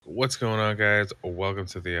What's going on, guys? Welcome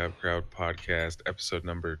to the App Crowd Podcast, episode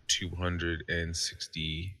number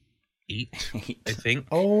 268, I think.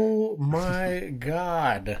 Oh my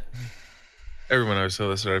God. Everyone always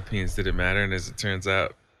told us our opinions didn't matter, and as it turns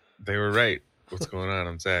out, they were right. What's going on?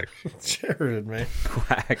 I'm Zach. Jared, man.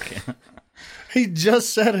 Quack. He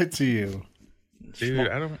just said it to you. Dude,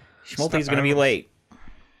 I don't... Schmolte's going to be late.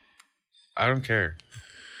 I don't care.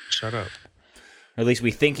 Shut up. Or at least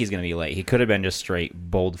we think he's going to be late. He could have been just straight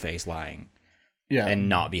bold-faced lying Yeah. and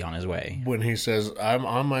not be on his way. When he says, I'm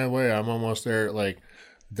on my way, I'm almost there, like,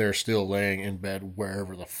 they're still laying in bed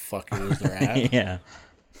wherever the fuck it is they're at. Yeah.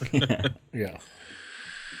 Yeah.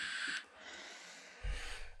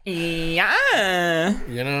 Yeah.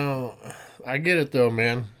 You know, I get it though,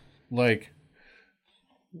 man. Like,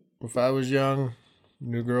 if I was young,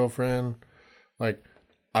 new girlfriend, like,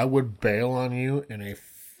 I would bail on you in a,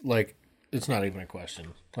 like, it's not even a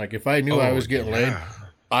question. Like, if I knew I was getting laid,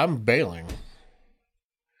 I'm bailing.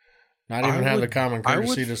 Not even have the common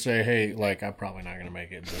courtesy to say, hey, like, I'm probably not going to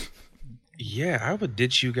make it. Just... Yeah, I would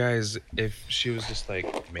ditch you guys if she was just like,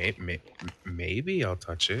 maybe I'll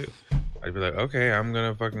touch it. I'd be like, okay, I'm going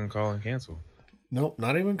to fucking call and cancel. Nope,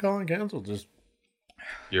 not even call and cancel. Just...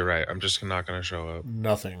 You're right. I'm just not going to show up.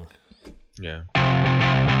 Nothing. Yeah.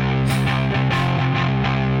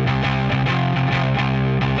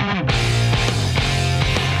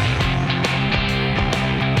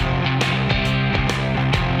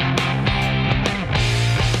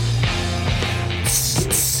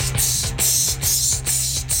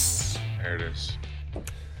 There it is.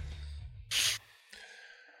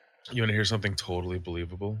 You want to hear something totally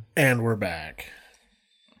believable? And we're back.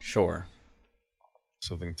 Sure.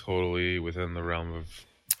 Something totally within the realm of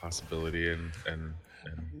possibility and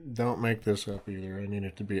Don't make this up either. I need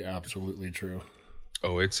it to be absolutely true.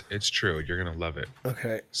 oh, it's true. You're gonna love it.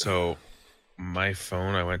 Okay. So my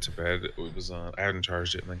phone, I went to bed, it was on, I hadn't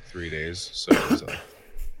charged it in like 3 days, so it was like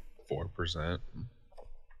 4%.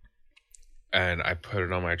 And I put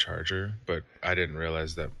it on my charger, but I didn't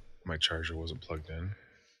realize that my charger wasn't plugged in.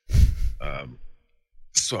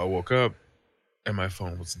 So I woke up and my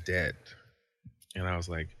phone was dead. And I was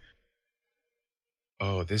like,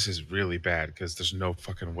 oh, this is really bad because there's no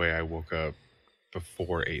fucking way I woke up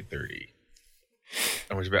before 8:30.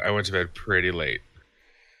 I went to bed pretty late.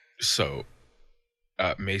 So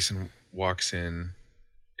Mason walks in.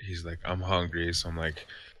 He's like, I'm hungry. So I'm like,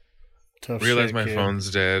 Tough realize shit, my kid.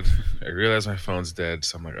 phone's dead. I realize my phone's dead.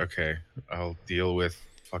 So I'm like, okay, I'll deal with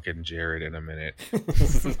fucking Jared in a minute.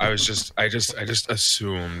 I just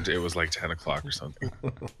assumed it was like 10 o'clock or something.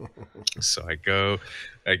 So I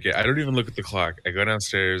don't even look at the clock. I go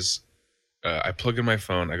downstairs. I plug in my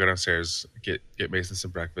phone. I go downstairs, get Mason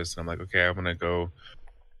some breakfast. And I'm like, okay, I'm going to go,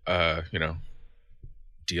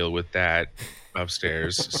 deal with that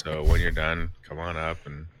upstairs. So when you're done, come on up.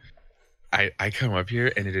 And I come up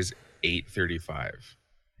here and it is 8:35.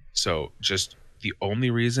 So just the only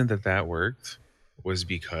reason that worked was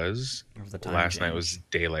because Of the time last night change. was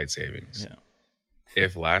daylight savings. Yeah.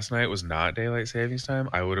 If last night was not daylight savings time,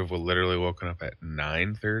 I would have literally woken up at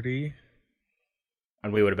 9:30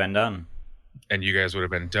 And we would have been done. and you guys would have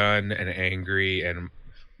been done and angry, and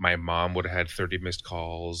my mom would have had 30 missed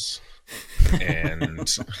calls. And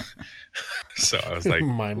so I was like,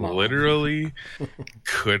 My mom. literally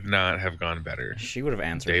could not have gone better. She would have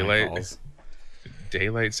answered Daylight- my calls.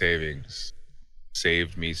 Daylight savings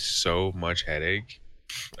saved me so much headache.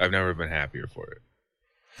 I've never been happier for it.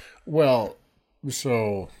 Well,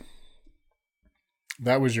 so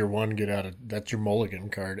that was your one get out of that's your mulligan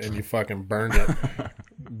card, and you fucking burned it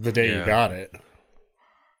the day you Yeah. got it.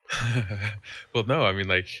 Well, no, I mean,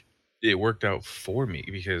 like, it worked out for me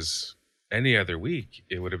because any other week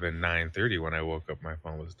it would have been 9:30 when I woke up. My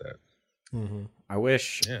phone was dead. Mm-hmm. I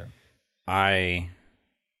wish Yeah. I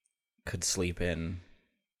could sleep in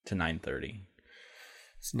to 9:30.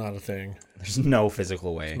 It's not a thing. There's no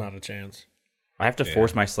physical way. It's not a chance. I have to Yeah.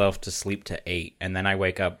 force myself to sleep to 8, and then I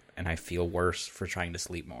wake up and I feel worse for trying to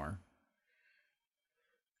sleep more.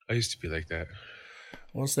 I used to be like that.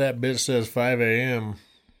 Once that bitch says 5 a.m.,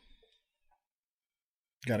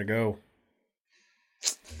 gotta go.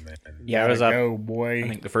 Man. Yeah, I was up. Go, boy. I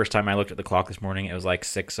think the first time I looked at the clock this morning, it was like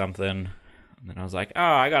 6 something. And then I was like, oh,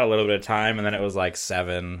 I got a little bit of time. And then it was like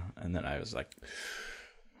 7. And then I was like,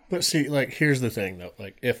 But see, like, here's the thing, though.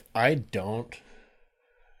 Like, if I don't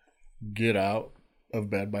get out of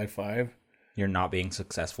bed by 5, you're not being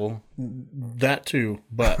successful. that too,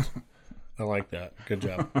 but I like that. Good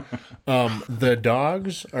job. The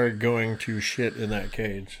dogs are going to shit in that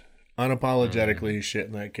cage. Unapologetically shit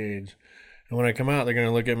in that cage. And when I come out, they're going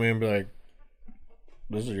to look at me and be like,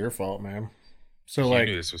 this is your fault, man. So You like,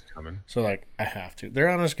 knew this was coming. I have to. They're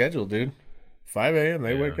on a schedule, dude. 5 a.m.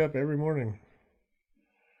 They Yeah. wake up every morning.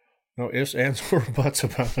 No ifs, ands, or buts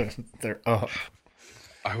about it. They're up.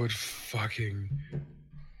 I would fucking.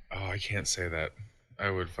 Oh, I can't say that. I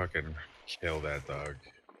would fucking kill that dog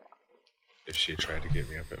if she tried to get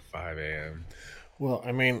me up at 5 a.m. Well,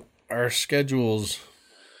 I mean, our schedules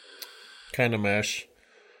kind of mesh.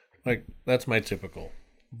 Like, that's my typical.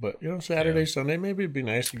 But, Saturday, Sunday, maybe it'd be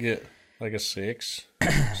nice to get like a 6,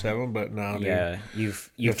 7, but no, dude. Yeah,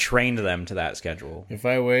 you've trained them to that schedule. If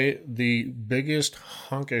I wait, the biggest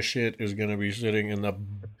hunk of shit is going to be sitting in the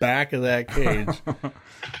back of that cage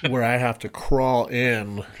where I have to crawl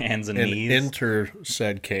in Hands and and knees. enter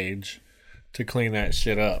said cage to clean that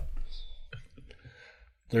shit up.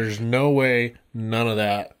 There's no way none of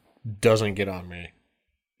that doesn't get on me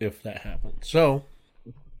if that happens. So,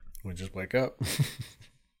 we just wake up.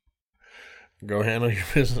 Go handle your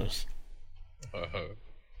business.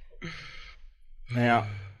 Yeah.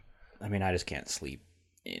 I mean, I just can't sleep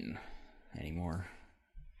in anymore.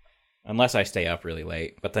 Unless I stay up really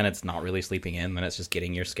late. But then it's not really sleeping in. Then it's just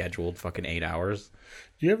getting your scheduled fucking 8 hours.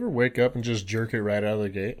 Do you ever wake up and just jerk it right out of the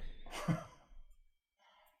gate?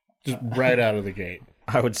 Just right out of the gate.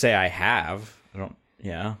 I would say I have. I don't...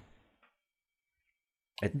 Yeah.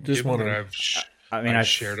 Just Given wondering. that I've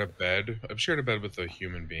shared a bed. I've shared a bed with a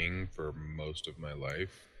human being for most of my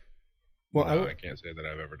life. Well, No, I can't say that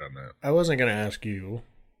I've ever done that. I wasn't going to ask you.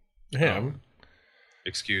 Him.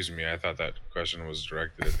 Excuse me, I thought that question was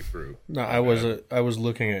directed at the group. No, I was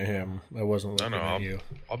looking at him. I wasn't No, looking no, at you.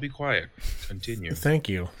 I'll be quiet. Continue. Thank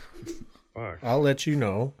you. Fuck. I'll let you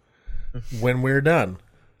know when we're done.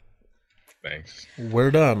 Thanks.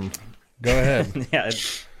 We're done. Go ahead. Yeah,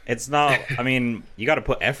 it's not... I mean, you got to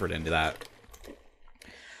put effort into that.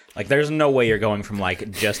 Like, there's no way you're going from,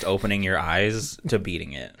 like, just opening your eyes to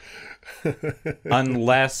beating it.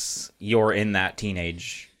 Unless you're in that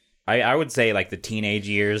teenage... I would say, like, the teenage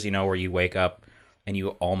years, where you wake up and you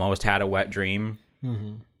almost had a wet dream.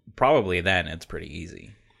 Mm-hmm. Probably then it's pretty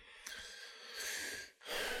easy.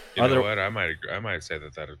 You know what? I might say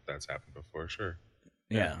that's happened before. Sure.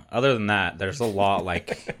 Yeah. Other than that, there's a lot,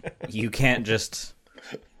 like, you can't just...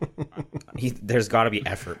 there's got to be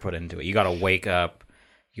effort put into it. You got to wake up.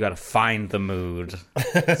 You got to find the mood.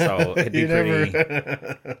 So it'd be pretty...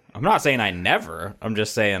 I'm not saying I never. I'm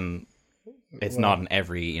just saying it's not an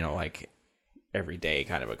every, like, everyday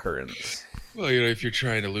kind of occurrence. Well, if you're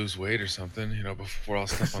trying to lose weight or something, before I'll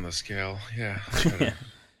step on the scale, try to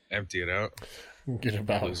empty it out. Get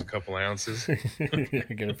about Lose a couple ounces.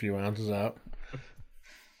 get a few ounces out.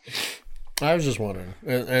 I was just wondering,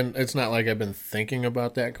 and it's not like I've been thinking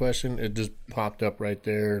about that question. It just popped up right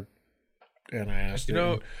there, and I asked.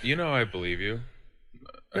 I believe you.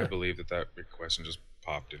 Yeah. I believe that question just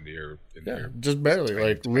popped into your. Just barely,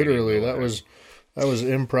 like literally. That was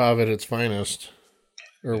improv at its finest,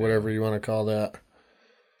 or whatever you want to call that.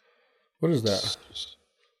 What is that?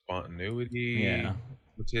 Spontaneity. Yeah.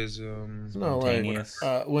 Autism. No, like Spontaneous.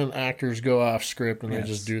 when actors go off script and Yes. they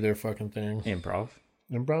just do their fucking thing. Improv.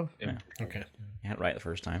 Improv? Yeah. Okay. You had it right the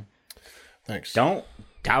first time. Thanks. Don't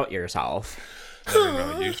doubt yourself.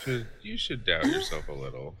 No, you should doubt yourself a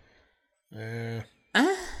little. I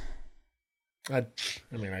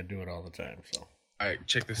mean, I do it all the time, so. All right,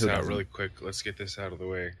 check this Who out doesn't? really quick. Let's get this out of the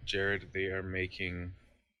way. Jared, they are making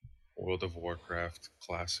World of Warcraft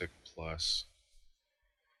Classic Plus.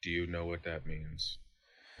 Do you know what that means?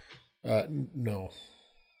 No.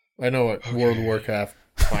 I know what World of Warcraft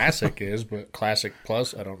Classic is, but Classic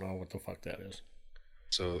Plus, I don't know what the fuck that is.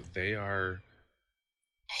 So they are...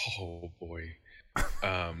 Oh, boy.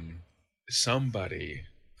 Somebody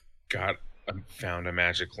found a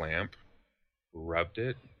magic lamp, rubbed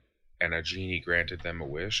it, and a genie granted them a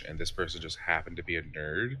wish, and this person just happened to be a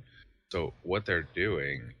nerd. So what they're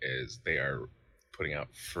doing is they are putting out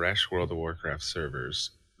fresh World of Warcraft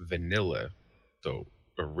servers, vanilla, so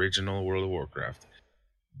original World of Warcraft.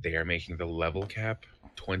 They are making the level cap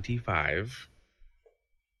 25,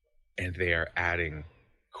 and they are adding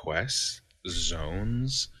quests,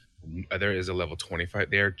 zones. There is a level 25.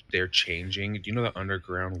 They're changing. Do you know the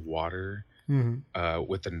underground water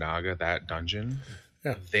with the Naga, that dungeon?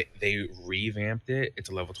 Yeah. They revamped it. It's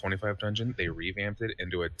a level 25 dungeon. They revamped it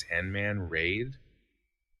into a 10-man raid.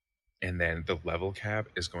 And then the level cap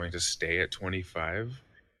is going to stay at 25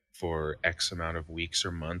 for X amount of weeks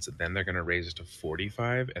or months. Then they're going to raise it to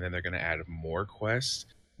 45. And then they're going to add more quests,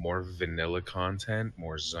 more vanilla content,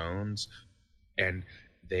 more zones. And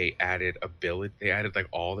they added like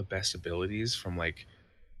all the best abilities from like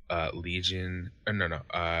Legion.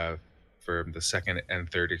 For the second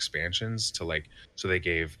and third expansions to like, so they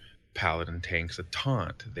gave paladin tanks a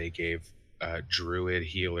taunt. They gave druid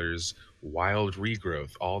healers wild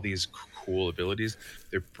regrowth, all these cool abilities.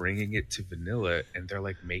 They're bringing it to vanilla, and they're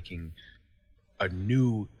like making a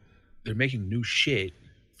new, they're making new shit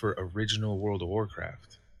for original World of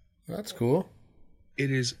Warcraft. That's cool. It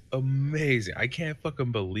is amazing. I can't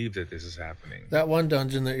fucking believe that this is happening. That one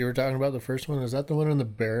dungeon that you were talking about, the first one, is that the one in the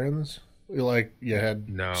Barrens? You had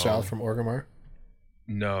No. south from Orgrimmar?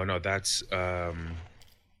 No, that's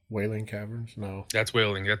Wailing Caverns? No. that's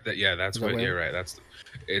whaling. Yeah, that's Is that what Wailing? you're right.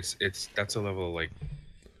 That's a level like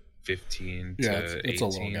 15 Yeah, to 18. it's a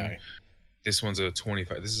little guy. This one's a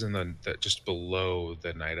 25. This is in the just below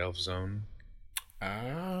the Night Elf zone.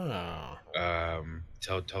 Ah.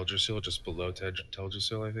 Teldrassil, just below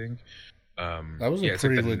Teldrassil, I think. That was a it's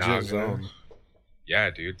like pretty the legit Naga. zone. Yeah,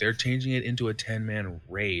 dude, they're changing it into a 10-man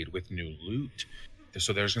raid with new loot.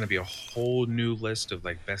 So there's going to be a whole new list of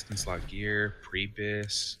like best in slot gear,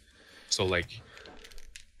 pre-bis. So like,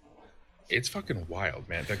 it's fucking wild,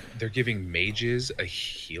 man. They're giving mages a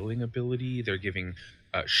healing ability. They're giving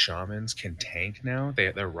shamans can tank now.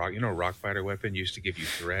 They're rock, rock fighter weapon used to give you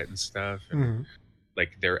threat and stuff, and Mhm.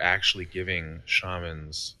 like they're actually giving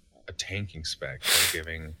shamans a tanking spec. They're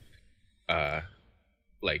giving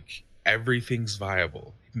like everything's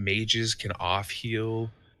viable. Mages can off heal.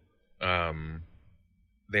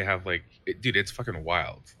 They have like dude, it's fucking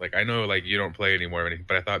wild. Like I know like you don't play anymore or anything,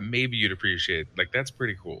 but I thought maybe you'd appreciate, like, that's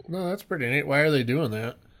pretty cool. No, that's pretty neat. Why are they doing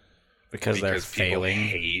that? Because they're People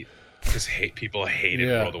failing. people hated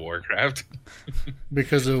Yeah. World of Warcraft.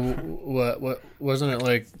 Because of what wasn't it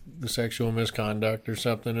like the sexual misconduct or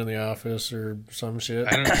something in the office or some shit?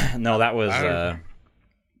 I don't No, that was I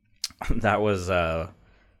don't- that was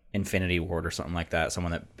Infinity Ward or something like that.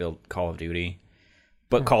 Someone that built Call of Duty,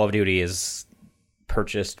 but Call of Duty is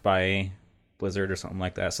purchased by Blizzard or something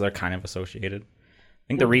like that, so they're kind of associated. I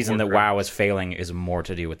think the reason that WoW is failing is more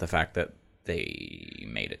to do with the fact that they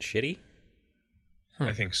made it shitty.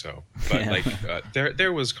 I think so, but Yeah. like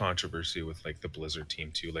there was controversy with like the Blizzard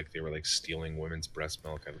team too. Like they were like stealing women's breast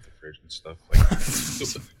milk out of the fridge and stuff. Like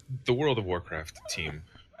the World of Warcraft team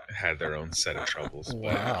had their own set of troubles. But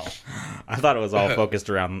Wow. I thought it was all focused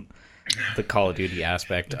around the Call of Duty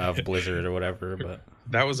aspect of Blizzard or whatever, but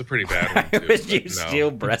that was a pretty bad one why too. would you No.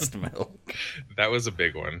 steal breast milk? That was a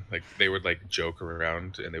big one. Like they would like joke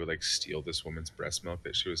around and they would like steal this woman's breast milk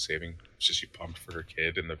that she was saving, so she pumped for her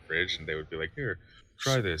kid in the fridge, and they would be like, "Here,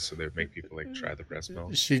 try this." So they'd make people like try the breast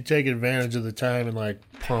milk. She'd take advantage of the time and like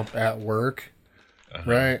pump at work.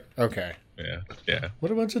 Uh-huh. Right? Okay. Yeah.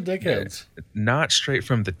 What a bunch of dickheads. Not straight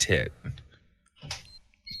from the tit.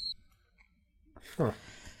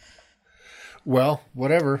 Well,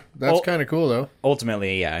 whatever. That's Well- kind of cool though.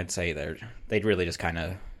 Ultimately, yeah, I'd say they'd really just kind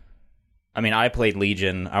of. I mean, I played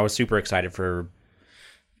Legion. I was super excited for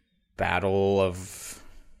Battle of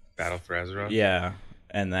Battle for Azeroth. yeah,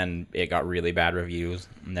 and then it got really bad reviews,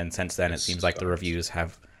 and then since then it It seems like the sucked. reviews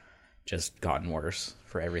have just gotten worse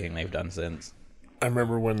for everything they've done since. I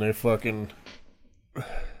remember when they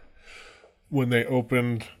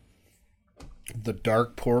opened the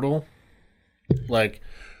dark portal. Like,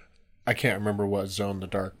 I can't remember what zone the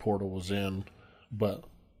dark portal was in, but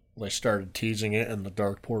they started teasing it and the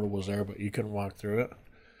dark portal was there, but you couldn't walk through it.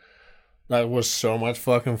 That was so much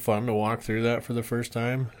fucking fun to walk through that for the first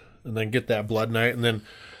time and then get that Blood Knight. And then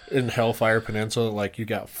in Hellfire Peninsula, like, you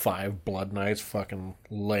got 5 Blood Knights fucking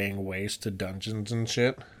laying waste to dungeons and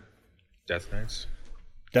shit. Death Knights.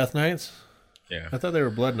 Death Knights? Yeah. I thought they were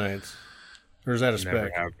Blood Knights. Or is that a Never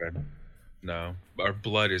spec? have been. No, our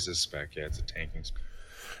blood is a spec. Yeah, it's a tanking spec.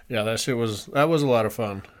 Yeah, that was a lot of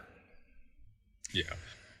fun. Yeah.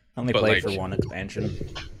 I only But, played like- for one expansion.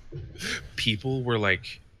 People were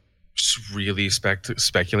like really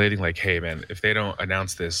speculating, like, "Hey, man, if they don't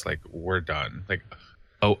announce this, like, we're done." Like,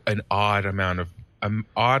 an odd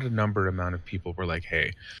number amount of people were like,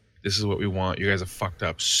 "Hey, this is what we want. You guys have fucked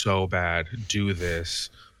up so bad. Do this,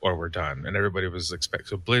 or we're done." And everybody was expecting.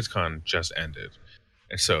 So BlizzCon just ended,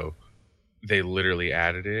 and so they literally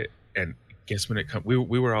added it. And guess when it comes, we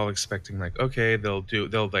were all expecting like, okay, they'll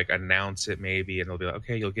like announce it maybe, and they'll be like,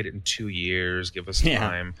 okay, you'll get it in 2 years. Give us Yeah.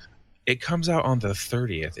 time. It comes out on the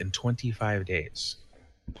 30th in 25 days.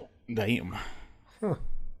 Damn.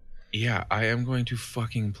 Yeah, I am going to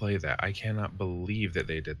fucking play that. I cannot believe that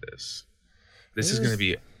they did this. This is going to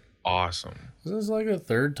be awesome. This is like a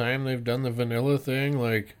third time they've done the vanilla thing.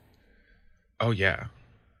 Like, Oh yeah.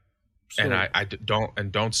 so, And I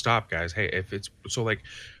don't stop, guys. Hey, if it's so, like,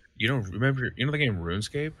 remember the game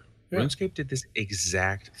RuneScape? Yeah. RuneScape did this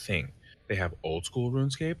exact thing. They have old school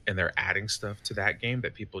RuneScape, and they're adding stuff to that game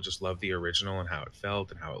that people just love the original and how it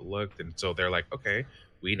felt and how it looked, and so they're like, okay,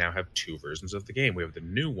 we now have two versions of the game. We have the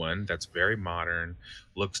new one that's very modern,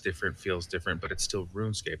 looks different, feels different, but it's still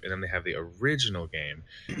RuneScape. And then they have the original game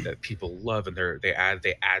that people love, and they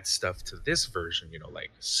add stuff to this version,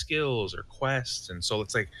 like skills or quests. And so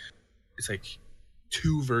it's like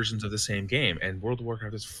two versions of the same game. And World of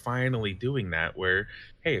Warcraft is finally doing that, where,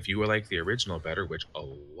 hey, if you like the original better, which a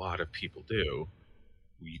lot of people do,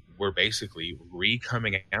 we're basically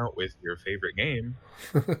coming out with your favorite game.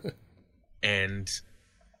 And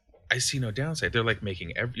I see no downside. They're like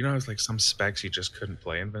making it's like some specs you just couldn't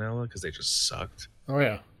play in vanilla because they just sucked. Oh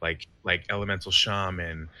yeah, like Elemental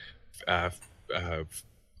Shaman, Bear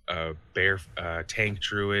Tank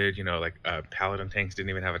Druid. Paladin tanks didn't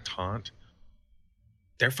even have a taunt.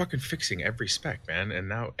 They're fucking fixing every spec, man, and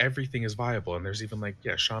now everything is viable. And there's even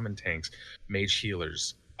shaman tanks, mage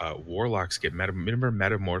healers, warlocks get remember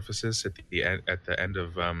metamorphosis at the end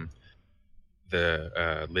of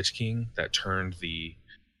the Lich King that turned the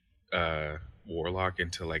warlock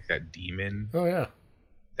into like that demon. Oh yeah,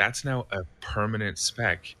 that's now a permanent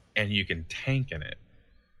spec, and you can tank in it.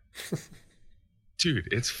 Dude,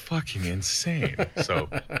 it's fucking insane. So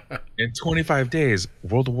in 25 days,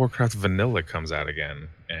 World of Warcraft Vanilla comes out again,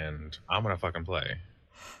 and I'm gonna fucking play.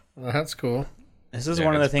 Well, that's cool. This is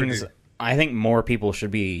one of the things I think more people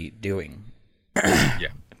should be doing. Yeah.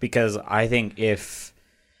 Because I think if,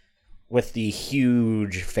 with the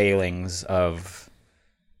huge failings of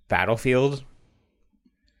Battlefield,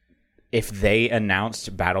 if they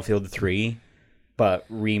announced Battlefield 3 but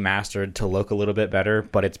remastered to look a little bit better,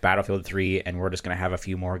 but it's Battlefield 3 and we're just going to have a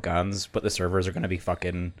few more guns, but the servers are going to be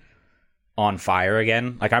fucking on fire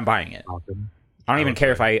again, like, I'm buying it. Awesome. I don't even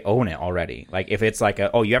care if I own it already. Like, if it's like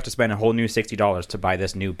you have to spend a whole new $60 to buy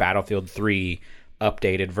this new Battlefield 3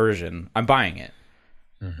 updated version, I'm buying it.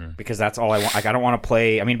 Mm-hmm. Because that's all I want. Like, I don't want to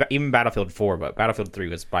play, I mean, even Battlefield 4, but Battlefield 3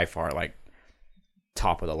 was by far, like,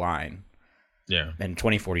 top of the line. Yeah. And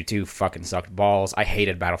 2042 fucking sucked balls. I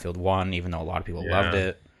hated Battlefield 1, even though a lot of people loved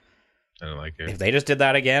it. I don't like it. If they just did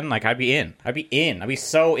that again, like, I'd be in. I'd be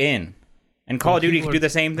so in. And Call of Duty could do the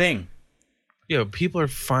same thing. Yeah, people are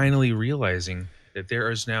finally realizing that there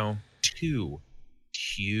is now two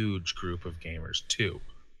huge group of gamers. Two.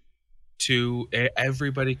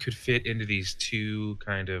 Everybody could fit into these two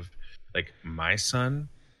kind of, like, my son,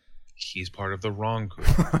 he's part of the wrong group.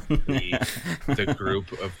 The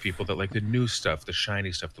group of people that like the new stuff, the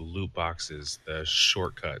shiny stuff, the loot boxes, the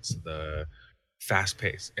shortcuts, the fast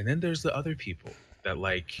pace. And then there's the other people that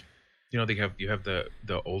like, you have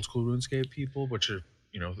the old school RuneScape people, which are,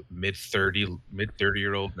 mid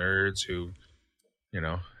 30-year-old nerds who, have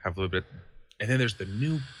a little bit. And then there's the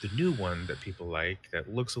new one that people like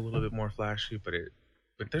that looks a little bit more flashy, but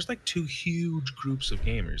there's like two huge groups of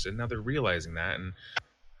gamers, and now they're realizing that, and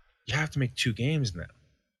you have to make two games now.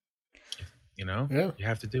 Yeah. You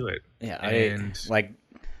have to do it. Yeah, and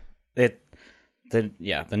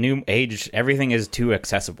the new age, everything is too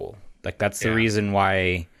accessible. Like, that's the reason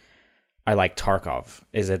why I like Tarkov,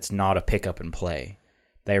 is it's not a pick up and play.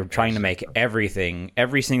 They're trying to make every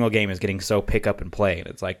single game is getting so pick up and play. And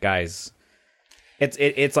it's like, guys,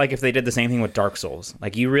 it's like if they did the same thing with Dark Souls.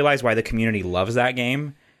 Like, you realize why the community loves that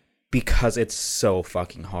game, because it's so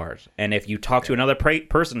fucking hard. And if you talk to another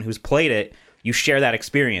person who's played it, you share that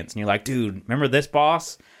experience, and you're like, dude, remember this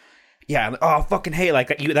boss? Yeah, oh, fucking hey,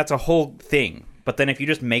 like, that's a whole thing. But then if you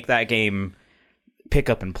just make that game pick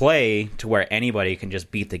up and play to where anybody can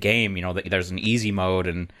just beat the game, there's an easy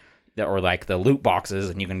mode or like the loot boxes,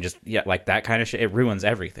 and you can just, like that kind of shit, it ruins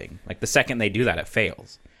everything. Like, the second they do that, it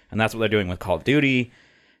fails. And that's what they're doing with Call of Duty.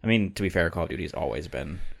 I mean, to be fair, Call of Duty's always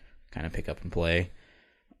been kind of pick up and play.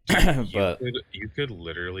 But you could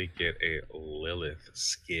literally get a Lilith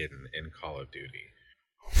skin in Call of Duty,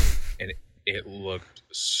 and it looked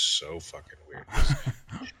so fucking weird.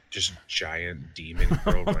 Just giant demon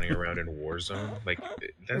girl running around in Warzone. Like,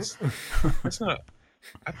 that's not.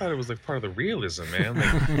 I thought it was like part of the realism, man.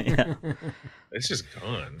 Like, it's just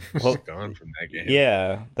gone. It's just gone from that game.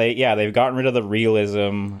 Yeah, they've gotten rid of the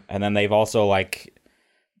realism, and then they've also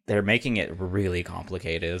they're making it really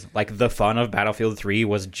complicated. Like, the fun of Battlefield 3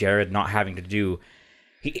 was Jared not having to do...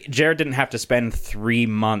 Jared didn't have to spend 3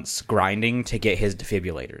 months grinding to get his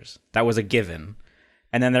defibrillators. That was a given.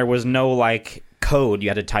 And then there was no, code you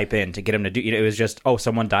had to type in to get him to do... It was just,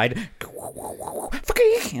 someone died.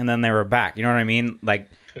 And then they were back. You know what I mean? Like,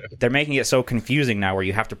 they're making it so confusing now where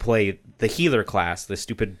you have to play the healer class, the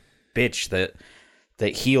stupid bitch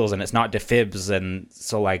that heals, and it's not defibs, and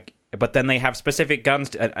so, but then they have specific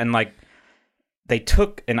guns and they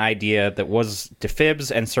took an idea that was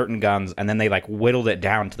defibs and certain guns, and then they whittled it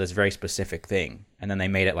down to this very specific thing, and then they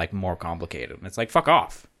made it more complicated. And it's like, fuck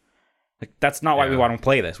off. Like, that's not why we Yeah. want to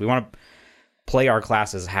play this. We want to play our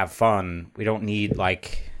classes, have fun. We don't need,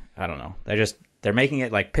 like, I don't know. They're making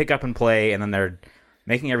it like pick up and play, and then they're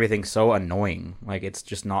making everything so annoying. Like, it's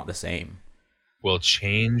just not the same. Well,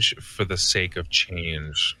 change for the sake of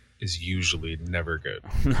change is usually never good.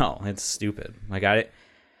 No, it's stupid. Like,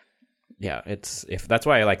 if that's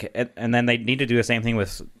why I like it. And then they need to do the same thing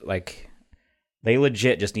with, like, they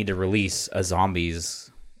legit just need to release a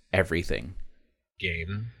zombies everything.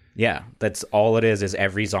 Game. Yeah, that's all it is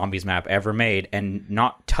every zombies map ever made, and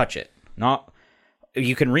not touch it. Not,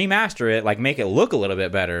 you can remaster it, like make it look a little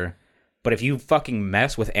bit better, but if you fucking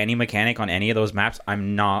mess with any mechanic on any of those maps,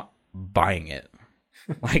 I'm not buying it.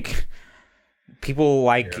 Like, people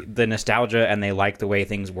like the nostalgia and they like the way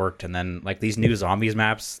things worked, and then like these new zombies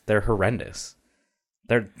maps, they're horrendous.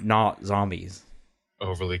 They're not zombies.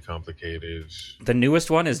 Overly complicated. The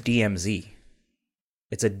newest one is DMZ.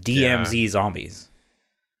 It's a DMZ zombies.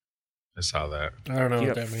 I saw that. I don't know You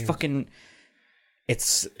what know, that means. fucking,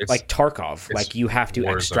 it's like Tarkov. it's Like, you have to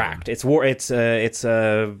Warzone. extract. It's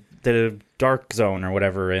the dark zone or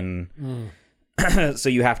whatever. In so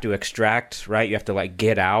you have to extract, right? You have to like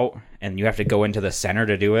get out, and you have to go into the center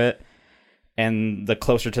to do it. And the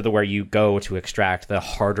closer to the where you go to extract, the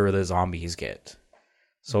harder the zombies get.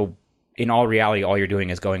 So in all reality, all you're doing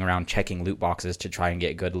is going around checking loot boxes to try and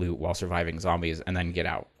get good loot while surviving zombies, and then get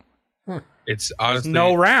out. It's honestly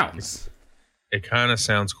No rounds. It kind of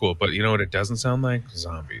sounds cool, but you know what it doesn't sound like?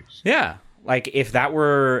 Zombies. Yeah. Like, if that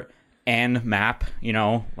were an map, you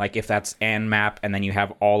know, like if that's an map and then you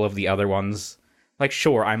have all of the other ones, like,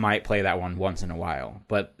 sure, I might play that one once in a while,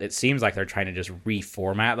 but it seems like they're trying to just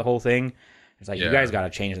reformat the whole thing. It's like, you Yeah. guys got to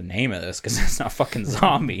change the name of this because it's not fucking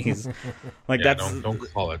zombies. Like, Yeah, that's don't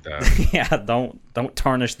call it that. yeah, don't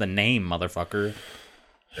tarnish the name, motherfucker.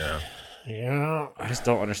 Yeah. Yeah. I just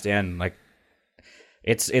don't understand. Like,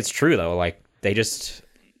 it's true though. Like,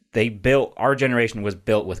 they built, our generation was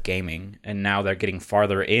built with gaming, and now they're getting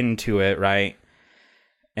farther into it, right?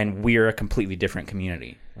 And we're a completely different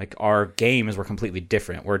community. Like, our games were completely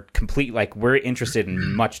different. We're interested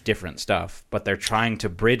in much different stuff, but they're trying to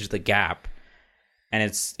bridge the gap, and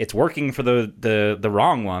it's working for the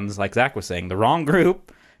wrong ones, like Zach was saying, the wrong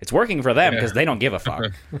group. It's working for them because they don't give a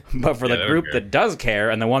fuck. But for Yeah, the they group don't care. that does care,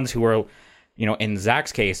 and the ones who are, you know, in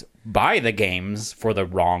Zach's case, buy the games for the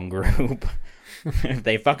wrong group. If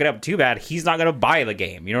they fuck it up too bad, he's not gonna buy the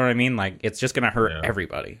game. You know what I mean? Like, it's just gonna hurt Yeah.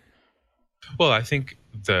 everybody. Well, I think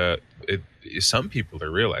some people are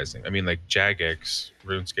realizing. I mean, like Jagex,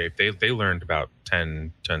 RuneScape, they learned about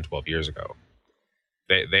 10, 12 years ago.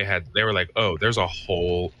 They were like, oh, there's a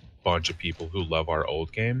whole bunch of people who love our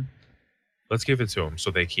old game. Let's give it to them so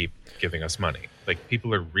they keep giving us money. Like,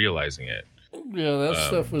 people are realizing it. Yeah, that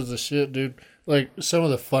stuff was the shit, dude. Like, some of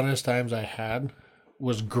the funnest times I had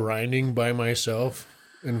was grinding by myself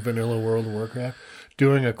in Vanilla World of Warcraft,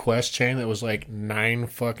 doing a quest chain that was like 9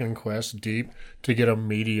 fucking quests deep to get a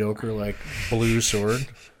mediocre, like, blue sword.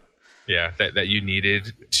 Yeah, that you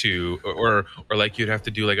needed to, or like you'd have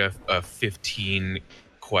to do like a 15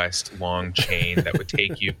 quest long chain that would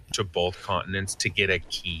take you to both continents to get a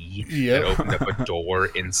key Yep. that opened up a door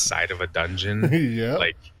inside of a dungeon. Yeah.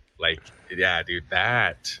 Like, yeah, dude,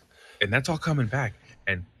 and that's all coming back.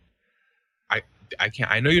 And I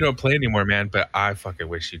can't. I know you don't play anymore, man, but I fucking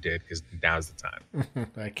wish you did, because now's the time.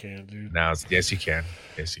 I can't, dude. Yes, you can.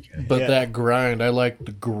 Yes, you can. But that grind, I like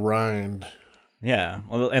the grind. Yeah.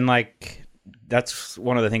 Well, and like, that's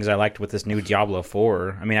one of the things I liked with this new Diablo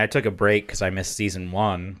 4. I mean, I took a break because I missed season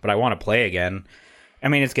 1, but I want to play again. I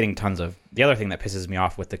mean, it's getting tons of. The other thing that pisses me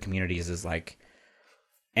off with the communities is, like,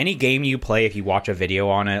 any game you play, if you watch a video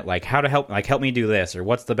on it, like, how to help me do this, or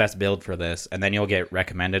what's the best build for this, and then you'll get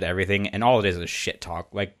recommended everything, and all it is shit talk.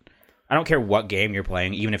 Like, I don't care what game you're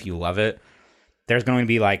playing, even if you love it, there's going to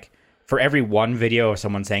be, like, for every one video of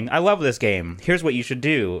someone saying, I love this game, here's what you should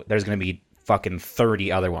do, there's going to be fucking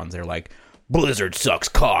 30 other ones. They're like, Blizzard sucks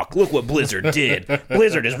cock, look what Blizzard did,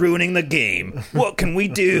 Blizzard is ruining the game, what can we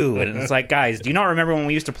do? And it's like, guys, do you not remember when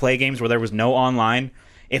we used to play games where there was no online?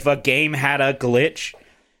 If a game had a glitch,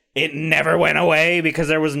 it never went away because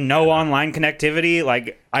there was no online connectivity.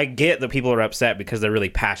 Like, I get that people are upset because they're really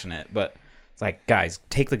passionate, but it's like, guys,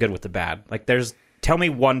 take the good with the bad. Like, tell me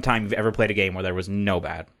one time you've ever played a game where there was no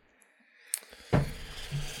bad.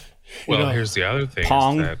 Well, know, here's the other thing: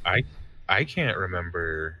 Pong. is that I can't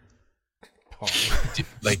remember.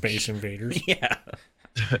 Like, Space Invaders. Yeah.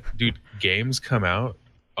 dude, games come out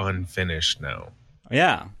unfinished now.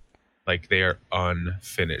 Yeah. Like, they are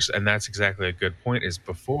unfinished, and that's exactly a good point. Is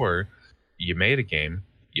before you made a game,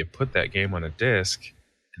 you put that game on a disc,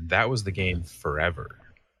 and that was the game forever.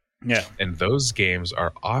 Yeah. And those games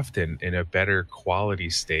are often in a better quality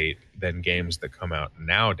state than games that come out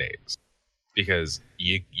nowadays, because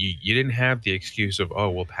you didn't have the excuse of, oh,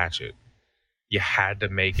 we'll patch it. You had to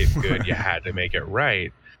make it good. You had to make it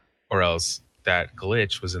right, or else that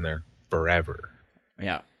glitch was in there forever.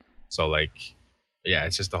 Yeah. So like, yeah,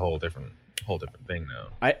 it's just a whole different thing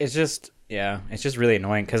now. It's just really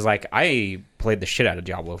annoying because like I played the shit out of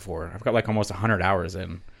Diablo 4. I've got like almost 100 hours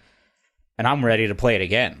in, and I'm ready to play it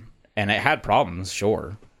again. And it had problems,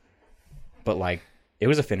 sure, but like it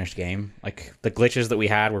was a finished game. Like the glitches that we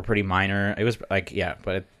had were pretty minor. It was like, yeah,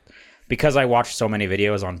 but because I watched so many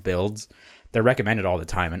videos on builds, they're recommended all the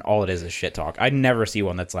time, and all it is shit talk. I never see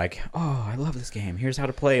one that's like, oh, I love this game. Here's how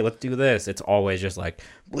to play. Let's do this. It's always just like,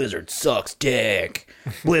 Blizzard sucks dick.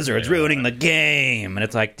 Blizzard's ruining the game. And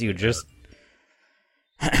it's like, dude, just...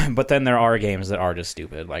 But then there are games that are just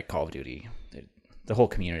stupid, like Call of Duty. The whole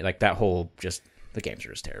community, like that whole just... The games are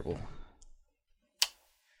just terrible.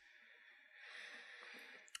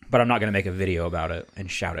 But I'm not going to make a video about it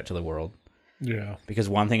and shout it to the world. Yeah. Because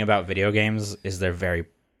one thing about video games is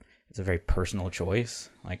it's a very personal choice.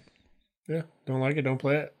 Like, yeah, don't like it, don't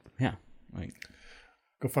play it. Yeah, like,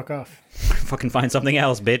 go fuck off. Fucking find something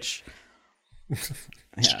else, bitch.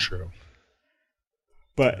 It's true.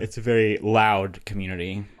 But it's a very loud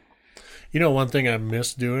community. You know, one thing I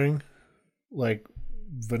miss doing, like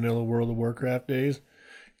vanilla World of Warcraft days,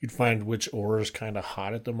 you'd find which ore is kind of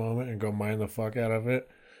hot at the moment and go mine the fuck out of it,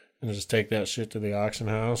 and just take that shit to the auction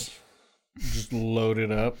house, just load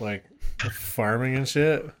it up like farming and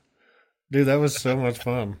shit. Dude, that was so much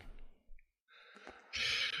fun.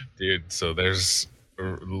 Dude, so there's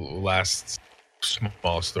last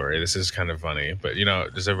small story. This is kind of funny, but you know,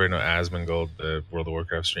 does everybody know Asmongold, the World of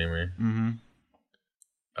Warcraft streamer? Mm-hmm.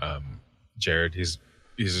 Jared, he's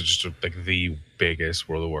just like the biggest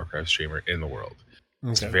World of Warcraft streamer in the world.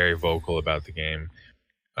 Okay. He's very vocal about the game.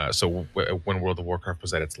 So when World of Warcraft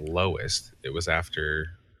was at its lowest, it was after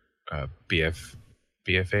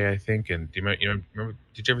BFA, I think. And do you remember?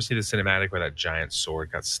 Did you ever see the cinematic where that giant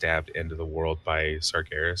sword got stabbed into the world by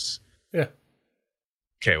Sargeras? Yeah.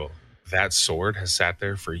 Okay, well, that sword has sat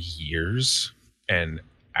there for years, and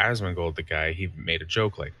Asmongold, the guy, he made a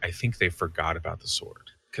joke like, I think they forgot about the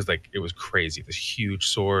sword, because like it was crazy, this huge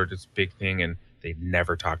sword, this big thing, and they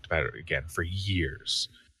never talked about it again for years.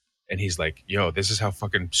 And he's like, yo, this is how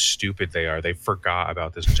fucking stupid they are. They forgot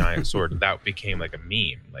about this giant sword. And that became like a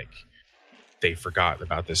meme. Like, they forgot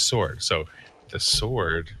about this sword. So the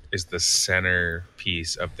sword is the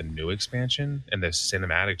centerpiece of the new expansion. And the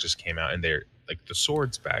cinematic just came out, and they're like, the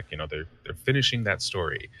sword's back. You know, they're finishing that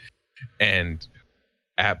story. And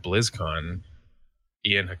at BlizzCon,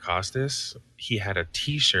 Ian Hecostas, he had a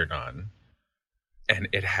t-shirt on, and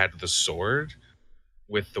it had the sword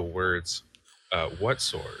with the words, what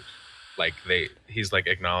sword? Like he's like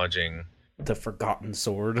acknowledging the forgotten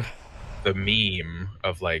sword, the meme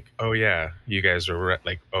of like, oh yeah, you guys are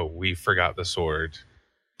like, oh, we forgot the sword,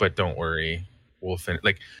 but don't worry, we'll finish.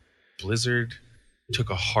 Like, Blizzard took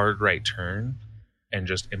a hard right turn and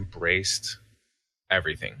just embraced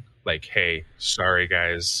everything. Like, hey, sorry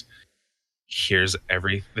guys, here's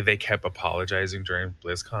they kept apologizing during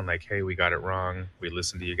BlizzCon, like, hey, we got it wrong, we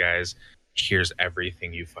listened to you guys, here's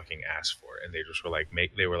everything you fucking asked for. And they just were like,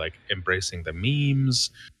 they were like embracing the memes.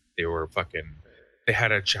 They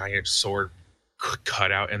had a giant sword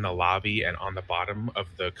cutout in the lobby, and on the bottom of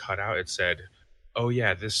the cutout it said, oh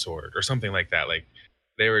yeah, this sword, or something like that. Like,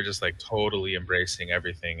 they were just like totally embracing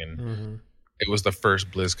everything. And it was the first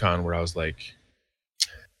BlizzCon where I was like,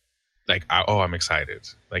 I'm excited.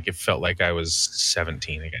 Like, it felt like I was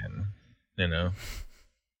 17 again, you know?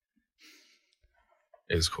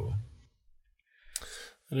 It was cool.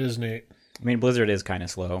 It is neat. I mean, Blizzard is kind of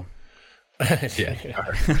slow. Yeah.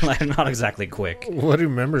 Like, not exactly quick. What do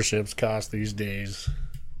memberships cost these days?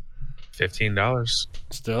 $15.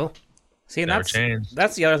 Still? See, and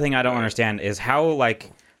that's the other thing I don't understand is how, like,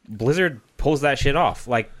 Blizzard pulls that shit off.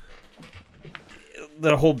 Like,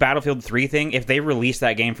 the whole Battlefield 3 thing, if they released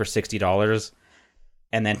that game for $60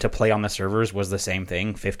 and then to play on the servers was the same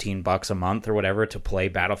thing, $15 a month or whatever to play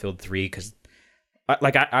Battlefield 3, because,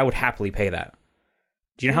 like, I would happily pay that.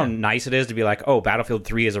 Do you know how nice it is to be like, oh, Battlefield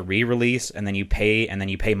 3 is a re-release, and then you pay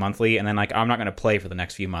monthly, and then, like, I'm not going to play for the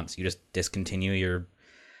next few months. You just discontinue your...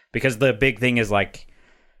 Because the big thing is, like,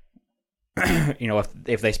 you know,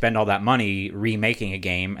 if they spend all that money remaking a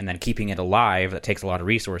game and then keeping it alive, that takes a lot of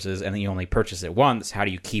resources, and then you only purchase it once, how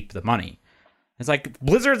do you keep the money? It's like,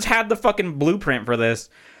 Blizzard's had the fucking blueprint for this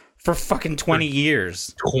for fucking 20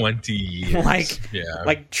 years. 20 years.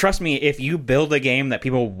 Like, trust me, if you build a game that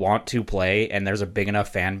people want to play and there's a big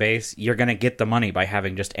enough fan base, you're gonna get the money by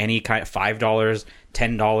having just any kind of $5,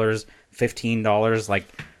 $10, $15. Like,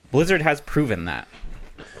 Blizzard has proven that.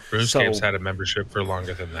 RuneScape's had a membership for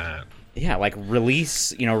longer than that. Yeah, like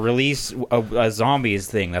release a zombies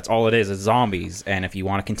thing. That's all it is zombies. And if you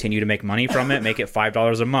want to continue to make money from it, make it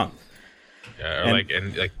 $5 a month. Yeah, or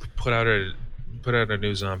and put out a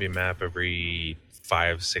new zombie map every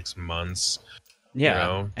 5-6 months.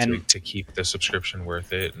 Yeah, to keep the subscription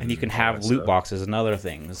worth it. And you can have loot boxes and other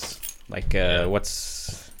things like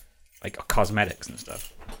cosmetics and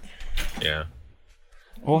stuff. Yeah.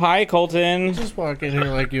 Oh, hi, Colton. Just walk in here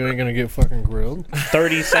like you ain't gonna get fucking grilled.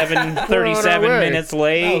 37 minutes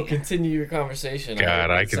late. No, continue your conversation.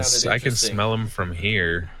 God, I can smell them from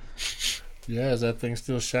here. Yeah, is that thing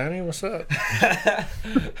still shiny? What's up?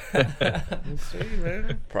 Let's see,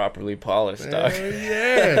 man. Properly polished, dog.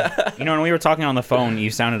 Yeah. You know, when we were talking on the phone,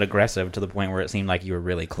 you sounded aggressive to the point where it seemed like you were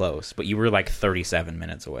really close, but you were like 37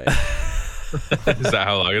 minutes away. Is that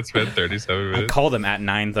how long it's been? 37 minutes? I called him at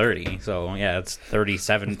 9:30, so yeah, it's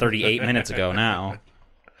 38 minutes ago now.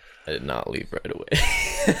 I did not leave right away.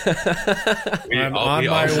 I'm on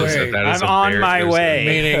my way. I'm on my way.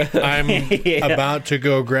 Meaning I'm about to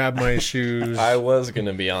go grab my shoes. I was going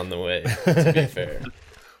to be on the way, to be fair.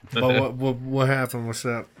 But what happened? What's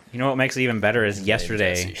up? You know what makes it even better is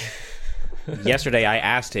yesterday. Yesterday, I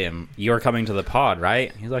asked him, "You're coming to the pod,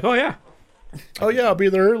 right?" He's like, "Oh yeah." Oh yeah, I'll be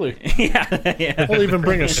there early. yeah. I'll even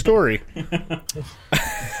bring a story.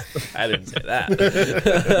 I didn't say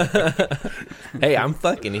that. Hey, I'm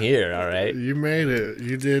fucking here, all right? You made it.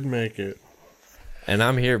 You did make it. And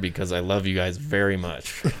I'm here because I love you guys very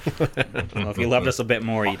much. Well, if you loved us a bit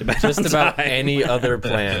more, you'd have been Just about outside. any other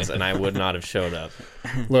plans, and I would not have showed up.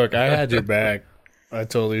 Look, I had your back. I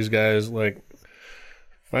told these guys, like,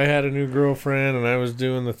 if I had a new girlfriend and I was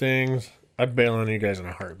doing the things, I'd bail on you guys in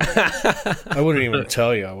a heartbeat. I wouldn't even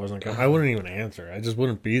tell you I wasn't coming. I wouldn't even answer. I just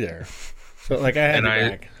wouldn't be there. So, like, I had your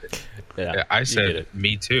back. Yeah, I said,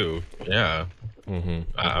 me too. Yeah. Mm-hmm.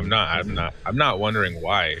 I'm not wondering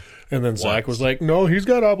why. And then Zach was like, "No, he's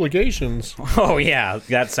got obligations. Oh yeah,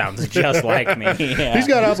 that sounds just like me. Yeah. He's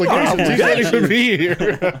got obligations. He can't even be here."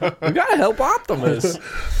 You gotta help Optimus.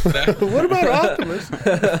 What about Optimus?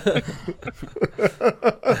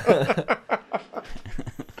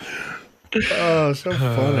 Oh, so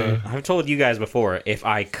funny. I've told you guys before, if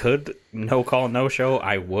I could no call, no show,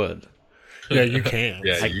 I would. Yeah, you can.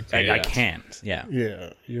 Yeah, you can. I can't. Yeah.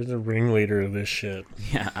 Yeah, you're the ringleader of this shit.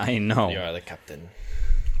 Yeah, I know. You are the captain.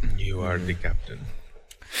 You are the captain.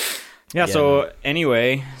 Yeah, so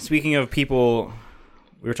anyway, speaking of people,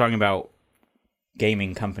 we were talking about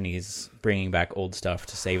gaming companies bringing back old stuff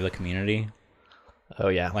to save the community. Oh,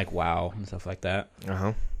 yeah. Like WoW and stuff like that.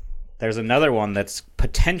 Uh-huh. There's another one that's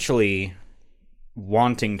potentially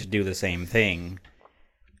wanting to do the same thing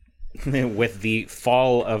with the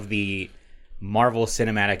fall of the Marvel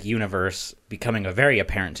Cinematic Universe becoming very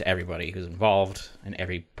apparent to everybody who's involved and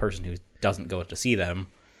every person who doesn't go to see them.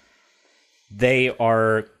 They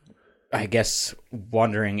are, I guess,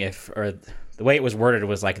 wondering if, or the way it was worded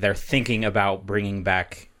was like they're thinking about bringing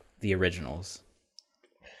back the originals.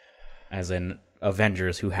 As in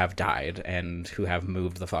Avengers who have died and who have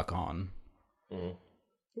moved the fuck on.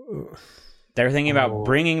 They're thinking about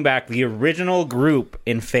bringing back the original group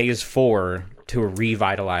in Phase 4 to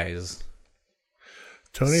revitalize.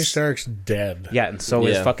 Tony Stark's dead. Yeah, and so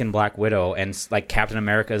is fucking Black Widow, and like Captain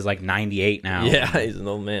America is like 98 now. Yeah, he's an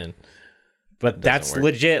old man. But that's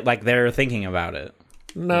legit, like they're thinking about it.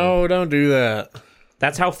 No, don't do that.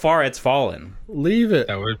 That's how far it's fallen. Leave it.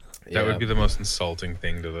 That would be the most insulting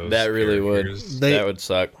thing to those. That really would. characters. That would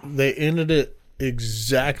suck. They ended it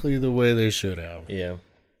exactly the way they should have. Yeah.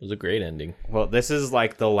 It was a great ending. Well, this is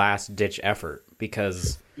like the last ditch effort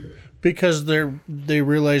because they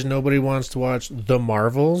realize nobody wants to watch The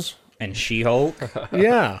Marvels. and She-Hulk,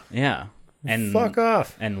 Yeah. yeah, and Fuck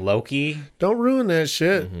off. and Loki. Don't ruin that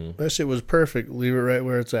shit. That shit was perfect. Leave it right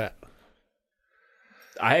where it's at.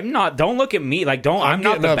 I'm not. Don't look at me. Like, don't. I'm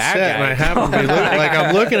not getting the bad upset, guy. and I happen to be like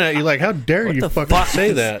I'm looking at you like, how dare you fucking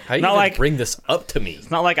say that? How you Not even like- bring this up to me?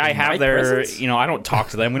 It's not like I have my their. presence? You know, I don't talk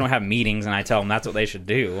to them. We don't have meetings, and I tell them that's what they should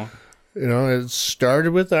do. You know, it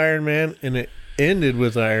started with Iron Man and it ended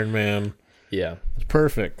with Iron Man. Yeah. It's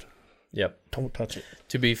perfect. Yep. Don't touch it.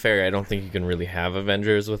 To be fair, I don't think you can really have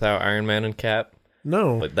Avengers without Iron Man and Cap.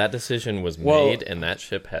 No. But that decision was Well- made, and that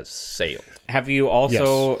ship has sailed. Have you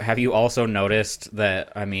also noticed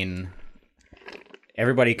that? I mean,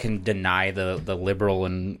 everybody can deny the liberal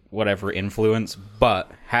and whatever influence, but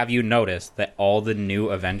have you noticed that all the new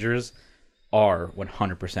Avengers are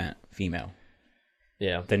 100% female?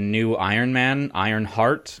 Yeah. The new Iron Man,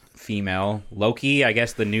 Ironheart, female. Loki, I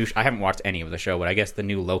guess the new... I haven't watched any of the show, but I guess the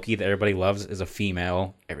new Loki that everybody loves is a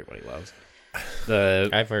female. Everybody loves.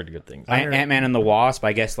 I've heard good things. Ant-Man and the Wasp,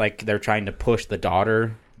 I guess like they're trying to push the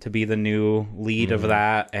daughter to be the new lead of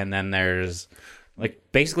that. And then there's... like,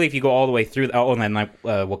 basically, if you go all the way through... oh, and then like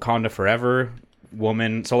Wakanda Forever,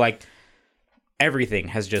 woman. So like, everything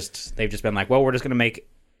has just... they've just been like, well, we're just going to make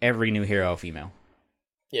every new hero female.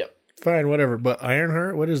 Yep. Fine, whatever. But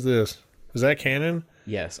Ironheart, what is this? Is that canon?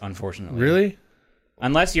 Yes, unfortunately. Really?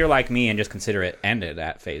 Unless you're like me and just consider it ended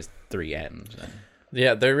at Phase 3 ends.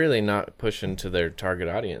 Yeah, they're really not pushing to their target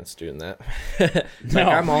audience doing that. No.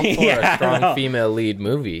 I'm all for Yeah, a strong no. female lead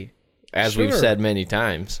movie, as we've Sure. said many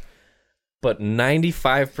times. But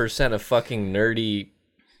 95% of fucking nerdy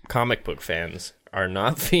comic book fans are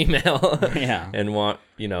not female. Yeah. And want,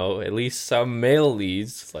 at least some male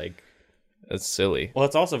leads. Like, that's silly. Well,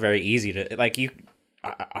 it's also very easy to... like, you...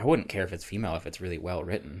 I wouldn't care if it's female if it's really well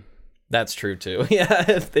written. That's true, too. Yeah,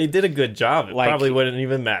 if they did a good job, it Like- probably wouldn't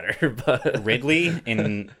even matter. But Ridley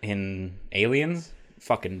in Aliens,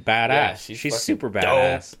 fucking badass. Yeah, she's fucking super dope.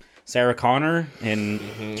 badass. Sarah Connor in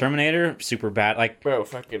Terminator, super bad. Like, bro,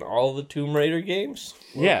 fucking all the Tomb Raider games?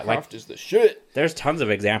 Yeah, Lara like- Croft is the shit. there's tons of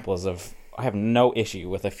examples of... I have no issue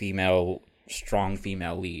with a strong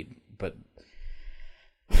female lead, but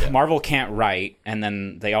Marvel can't write, and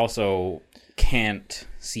then they also can't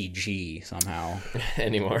CG somehow.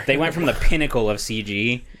 Anymore. They went from the pinnacle of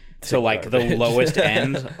CG to like the garbage. lowest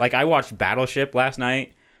end. Like, I watched Battleship last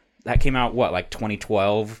night. That came out, what, like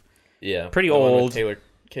 2012? Yeah. Pretty the one with old. Taylor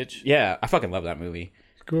Kitsch. Yeah, I fucking love that movie.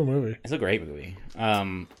 Cool movie. It's a great movie.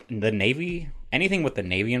 The Navy, anything with the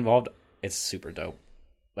Navy involved, it's super dope.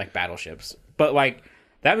 Like battleships. But like,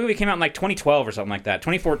 that movie came out in like 2012 or something like that.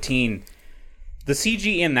 2014. The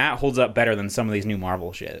CG in that holds up better than some of these new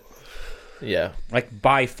Marvel shit. Yeah. Like,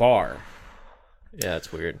 by far. Yeah,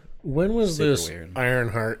 it's weird. When was Super this weird.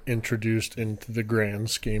 Ironheart introduced into the grand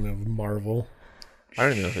scheme of Marvel? I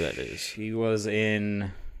don't even know who that is. She was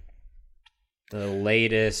in the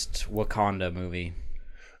latest Wakanda movie,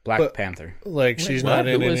 Black But- Panther. Like, she's What? not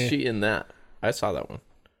Who in was any... she in that? I saw that one.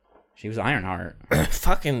 She was Ironheart.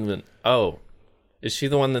 Fucking. Oh. Is she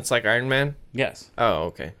the one that's like Iron Man? Yes. Oh,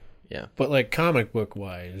 okay. Yeah. But, like, comic book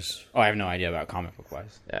wise, Oh, I have no idea about comic book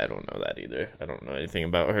wise. Yeah, I don't know that either. I don't know anything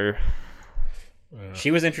about her. She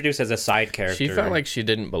was introduced as a side character. She felt like she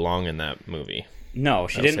didn't belong in that movie. No,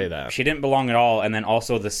 she I'll didn't. say that. She didn't belong at all. And then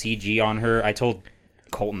also the CG on her. I told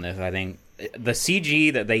Colton this. I think the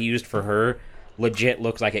CG that they used for her legit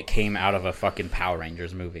looks like it came out of a fucking Power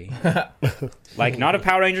Rangers movie. Like, not a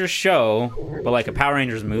Power Rangers show, but like a Power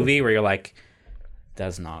Rangers movie where you're like,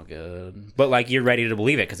 that's not good. But like, you're ready to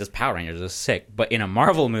believe it because it's Power Rangers. It's sick. But in a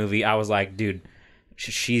Marvel movie, I was like, dude,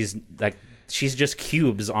 she's just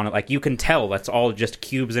cubes on it. Like, you can tell that's all just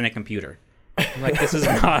cubes in a computer. I'm like, this is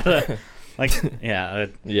not a... Like, yeah.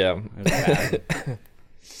 Yeah. It was bad.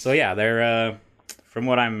 So yeah, they're from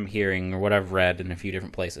what I'm hearing or what I've read in a few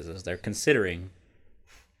different places is they're considering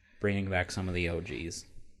bringing back some of the OGs.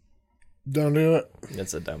 don't do it.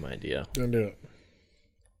 That's a dumb idea. Don't do it.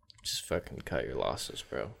 Just fucking cut your losses,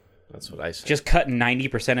 bro. That's what I say. Just cut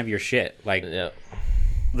 90% of your shit. Like, yeah.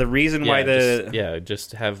 the reason why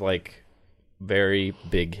just have like very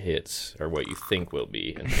big hits or what you think will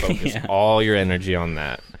be and focus Yeah. all your energy on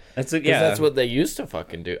that. that's it. 'Cause Yeah, that's what they used to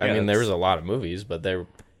fucking do. I Yeah, mean, there that's- was a lot of movies, but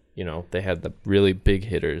they had the really big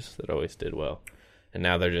hitters that always did well. And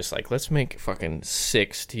now they're just like, let's make fucking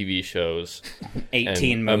 6 TV shows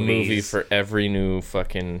 18 and movies, a movie for every new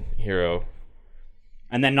fucking hero.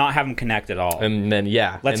 and then not have them connect at all. And then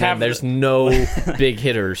Let's and then have there's no big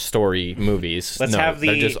hitter story movies. Let's No, have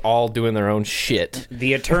they're the- just all doing their own shit.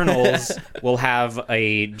 The Eternals will have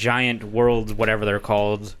a giant world, whatever they're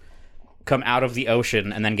called, come out of the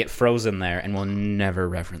ocean and then get frozen there, and we'll never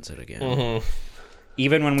reference it again.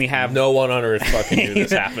 Even when we have No one on earth fucking knew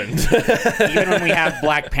this happened. even when we have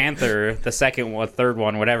Black Panther, the second one, third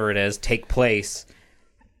one, whatever it is, take place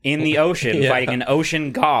in the ocean, fighting an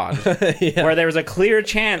ocean god, where there was a clear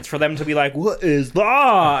chance for them to be like, "What is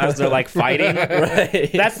that?" as they're like fighting. Right.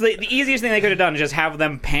 That's the easiest thing they could have done, is just have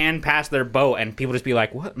them pan past their boat and people just be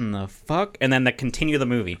like, "What in the fuck?" and then they continue the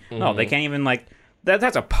movie. No, they can't even like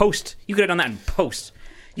that's a post. You could have done that in post.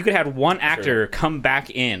 You could have had one actor come back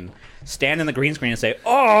in, stand in the green screen and say,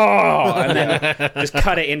 "Oh," and then just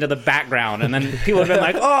cut it into the background, and then people have been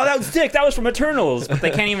like, "Oh, that was sick. That was from Eternals," but they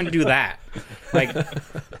can't even do that. Like,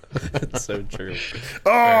 That's so true.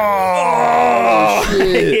 Oh,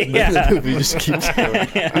 shit. Yeah. The movie just keeps going.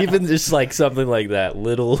 Even just like something like that,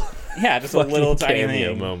 little Yeah, just a little tiny cameo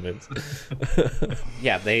thing. moments.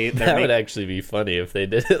 Yeah, That would actually be funny if they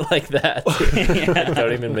did it like that.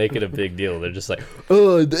 Don't even make it a big deal. They're just like,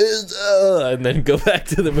 oh, this, and then go back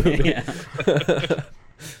to the movie. Yeah.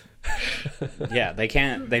 Yeah, they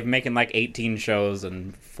can't. They've making like 18 shows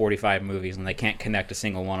and 45 movies, and they can't connect a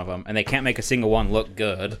single one of them, and they can't make a single one look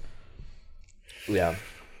good. Yeah.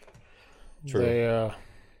 True. They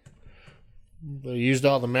used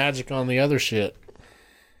all the magic on the other shit.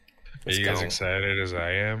 Are you guys excited as I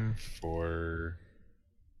am for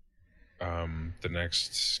the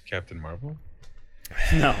next Captain Marvel?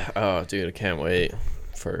 No, Oh, dude, I can't wait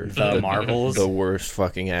for The Marvels? The worst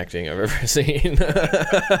fucking acting I've ever seen.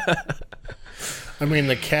 I mean,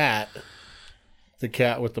 the cat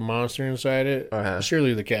with the monster inside it. Uh-huh.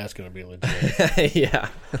 Surely the cat's gonna be legit. Yeah,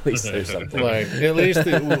 at least there's something. Like at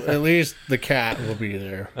least the cat will be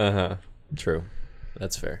there. True.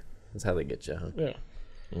 That's fair. That's how they get you, huh? Yeah.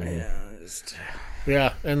 yeah,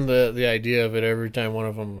 Yeah, and the idea of it every time one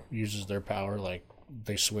of them uses their power, like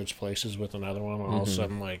they switch places with another one, all of a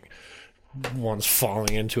sudden, like one's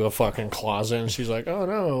falling into a fucking closet, and she's like, "Oh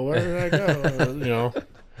no, where did I go?" You know?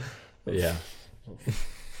 Yeah.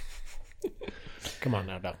 Come on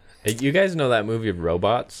now, Doc. Hey, you guys know that movie of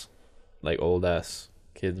Robots? Like old ass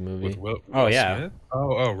kids movie? With Will Oh, yeah. Smith?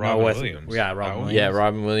 Robin with- Williams. yeah, Robin That one? Williams. Yeah,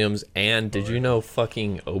 Robin Williams. And did you know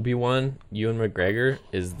fucking Obi-Wan, Ewan McGregor,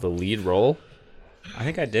 is the lead role? I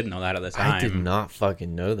think I did know that at the time. I did not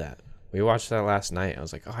fucking know that. We watched that last night. I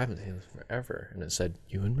was like, oh, I haven't seen this forever. And it said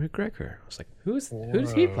Ewan McGregor. I was like, who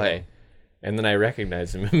does he play? And then I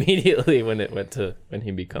recognized him immediately when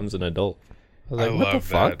he becomes an adult. I was like, what the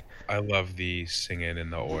fuck? That. I love the singing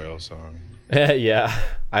in the oil song. Yeah,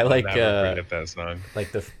 I like I'll never forget that song.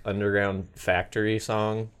 like the Underground Factory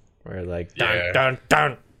song where like Yeah. dun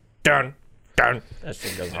dun dun dun. That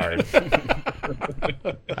shit goes hard.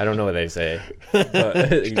 I don't know what they say,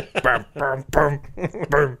 but bum, bum, bum,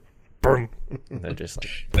 bum, bum. And they're just like,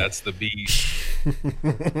 That's the beat.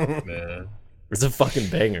 Man. it's a fucking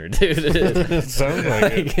banger, dude. It is. Sounds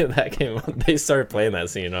like it. Like, that came on. They started playing that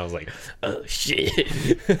scene, and I was like, "Oh shit!"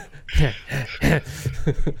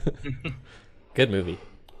 Good movie.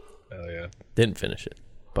 Hell yeah. Didn't finish it,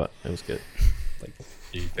 but it was good. Like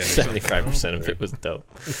You finished it? 75% of it was dope.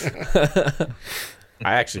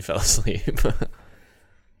 I actually fell asleep.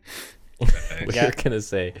 What you were gonna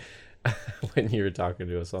say when you were talking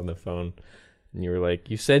to us on the phone, and you were like,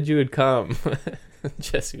 "You said you would come."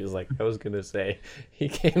 Jesse was like, "I was gonna say he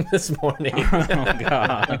came this morning." Oh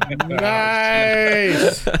god.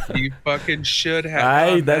 Nice. You fucking should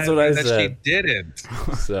have. That's what I that said. She didn't.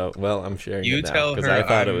 So, well, I'm sharing You it now tell because her I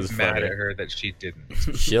thought I'm it was mad funny. at her that she didn't.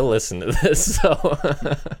 She'll listen to this, so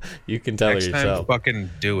you can tell Next her time, yourself. fucking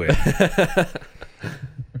do it.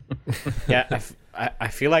 Yeah, I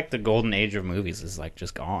feel like the golden age of movies is like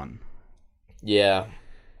just gone. Yeah,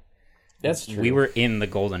 that's true. We were in the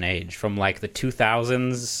golden age from like the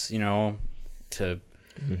 2000s, to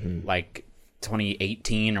like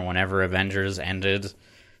 2018 or whenever Avengers ended.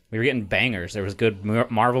 We were getting bangers. There was good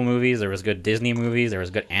Marvel movies, there was good Disney movies, there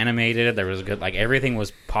was good animated, there was good, like everything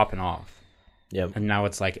was popping off. Yep. And now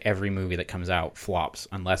it's like every movie that comes out flops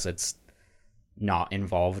unless it's not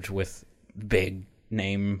involved with big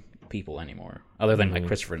name people anymore, other than like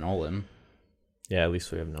Christopher Nolan. Yeah, at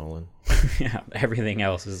least we have Nolan. Yeah, everything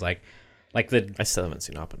else is like the. I still haven't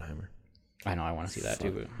seen Oppenheimer. I know I want to see that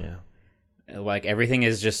too. Yeah. But like everything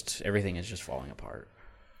is just falling apart.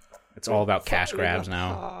 It's all about cash grabs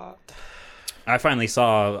now. I finally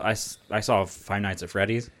saw I saw Five Nights at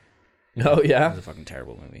Freddy's. Oh It yeah, was a fucking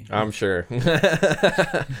terrible movie. I'm sure.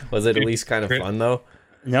 Was it at least kind of fun though?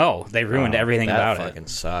 No, they ruined everything that about fucking it.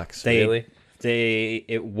 sucks. They- Really?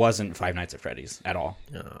 It wasn't Five Nights at Freddy's at all.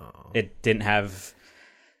 Oh. It didn't have.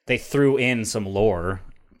 They threw in some lore,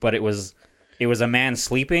 but it was a man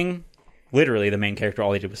sleeping. Literally, the main character,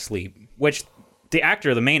 all he did was sleep. Which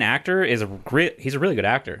the main actor, he's a really good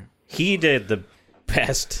actor. He did the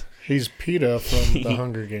best. He's PETA from the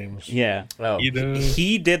Hunger Games. Yeah, Oh.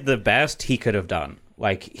 he did the best he could have done.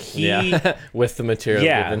 Like he. Yeah. With the material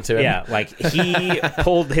given to him. Yeah, like he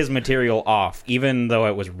pulled his material off, even though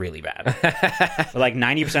it was really bad. Like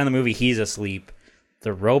 90% of the movie, he's asleep.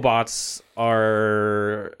 The robots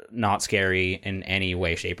are not scary in any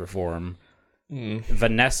way, shape, or form.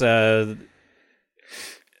 Vanessa,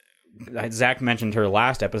 Zach mentioned her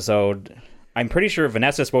last episode. I'm pretty sure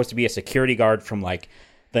Vanessa's supposed to be a security guard from like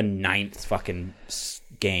the 9th fucking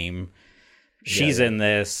game. She's in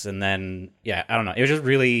this, and then I don't know. It was just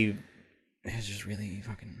really it was just really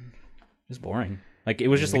fucking just boring. Like it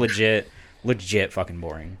was just legit fucking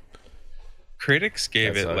boring. Critics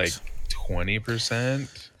gave That it like sucks.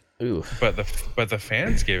 20%, Ooh. but the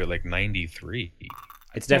fans gave it like 93.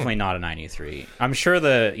 It's definitely not a 93. I'm sure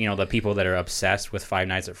the people that are obsessed with Five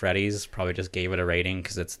Nights at Freddy's probably just gave it a rating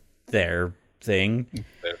because it's their thing.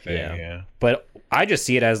 Their thing, Yeah. yeah. But I just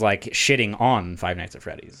see it as like shitting on Five Nights at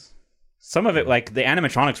Freddy's. Some of it, like the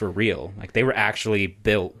animatronics were real. Like they were actually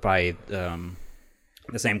built by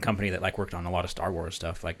the same company that like worked on a lot of Star Wars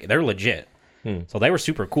stuff. Like they're legit. So they were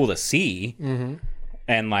super cool to see. Mm-hmm.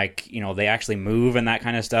 And like, they actually move and that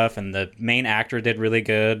kind of stuff. And the main actor did really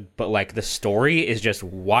good. But like the story is just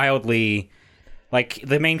wildly, like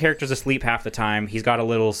the main character's asleep half the time. He's got a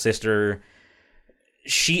little sister.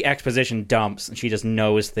 She exposition dumps and she just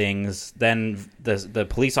knows things. Then the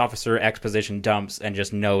police officer exposition dumps and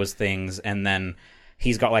just knows things. And then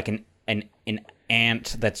he's got like an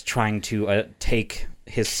aunt that's trying to take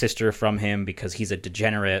his sister from him because he's a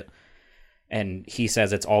degenerate. And he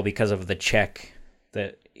says it's all because of the check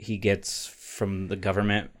that he gets from the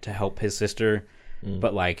government to help his sister.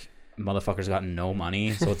 But like motherfucker's got no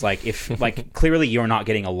money. So it's like if like clearly you're not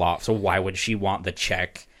getting a lot. So why would she want the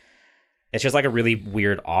check? It's just like a really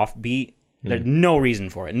weird offbeat. There's no reason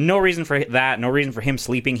for it. No reason for that. No reason for him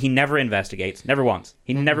sleeping. He never investigates. Never once.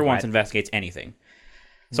 He never once investigates anything.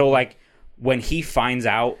 So like when he finds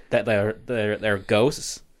out that they're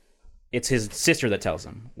ghosts, it's his sister that tells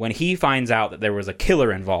him. When he finds out that there was a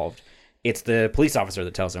killer involved, it's the police officer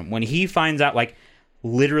that tells him. When he finds out, like,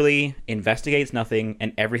 literally investigates nothing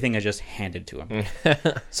and everything is just handed to him.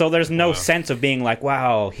 So there's no sense of being like,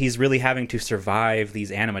 wow, he's really having to survive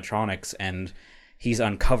these animatronics and he's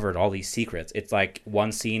uncovered all these secrets. It's like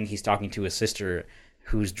one scene he's talking to his sister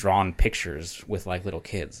who's drawn pictures with like little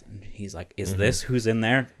kids. And he's like, is this who's in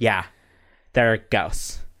there? Yeah, they're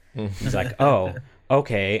ghosts. He's like, oh,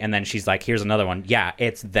 okay. And then she's like, here's another one. Yeah,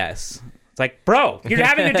 it's this. It's like, bro, you're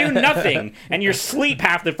having to do nothing and you're asleep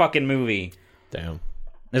half the fucking movie. Damn.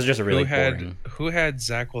 This is just a really boring. Who had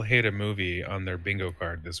Zach will hate a movie on their bingo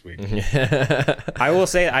card this week? I will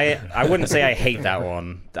say I wouldn't say I hate that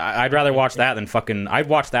one. I'd rather watch that than fucking. I'd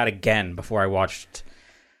watch that again before I watched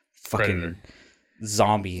fucking Predator.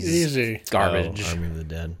 Zombies. Easy. Garbage. Army of the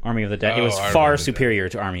Dead. Army of the Dead. It Oh, was Army far of the superior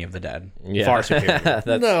to Army of the Dead. Yeah. Far superior. That's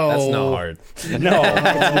No. not hard. No,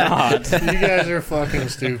 it's not. You guys are fucking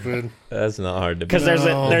stupid. That's not hard to Because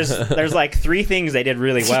No. there's like three things they did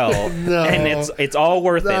really well, No. and it's all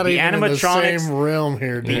worth it. Not The even in the animatronics, same realm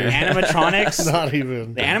here, the dude. animatronics, Not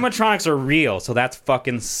even. the animatronics are real, so that's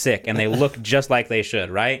fucking sick, and they look just like they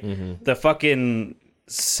should, right? The fucking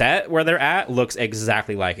set where they're at looks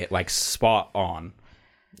exactly like it, like spot on.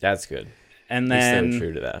 That's good. And At least then they were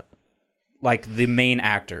true to that. like the main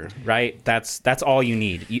actor, right? That's all you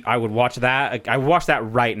need. I would watch that. I would watch that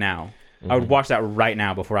right now. I would watch that right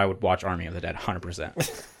now before I would watch Army of the Dead,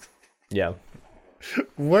 100%. Yeah.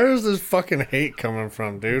 Where is this fucking hate coming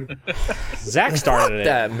from, dude? Zach started it.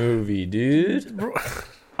 That movie, dude.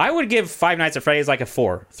 I would give Five Nights at Freddy's like a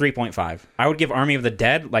 4, 3.5. I would give Army of the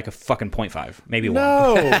Dead like a fucking 0.5, maybe 1.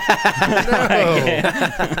 No, no,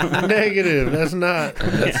 negative. That's not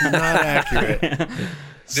accurate.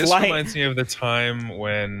 This Slight- reminds me of the time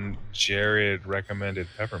when Jared recommended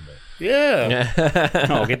Peppermint. Yeah,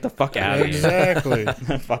 Oh, get the fuck out of here. exactly.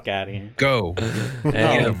 Fuck out of here. Go.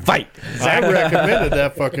 And fight. I recommended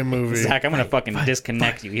that fucking movie. Zach, I'm going to fucking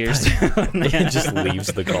disconnect you here. He just leaves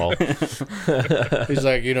the call. He's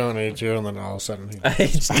like, you don't need to, and then all of a sudden, He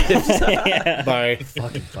just dips out. bye.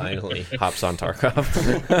 Fucking finally hops on Tarkov.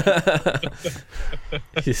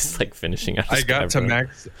 He's like finishing out. I got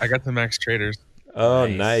to Max Traders. Oh,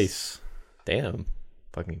 Nice. nice. Damn.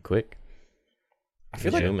 Fucking quick. I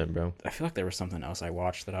feel like Zooming, bro. there was something else I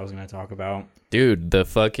watched that I was going to talk about. Dude, the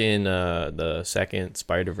fucking the second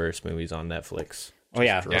Spider-Verse movie's on Netflix. Oh,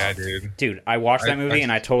 yeah. Yeah, dude. Dude, I watched that movie I-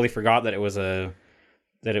 and I totally forgot that it was a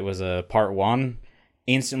part 1.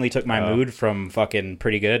 Instantly took my mood from fucking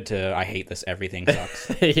pretty good to I hate this, everything sucks.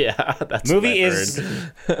 Yeah, that's Movie what I've is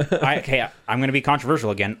heard. I'm gonna be controversial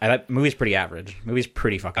again. That movie's pretty average. Movie's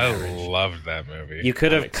pretty fucking I average. loved that movie. You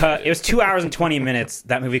could have cut. It was 2 hours and 20 minutes.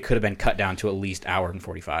 That movie could have been cut down to at least hour and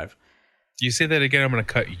 45. You say that again, I'm going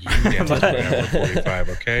to cut you down to an hour 45,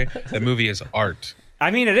 okay? That movie is art. I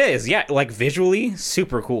mean, it is, yeah, like visually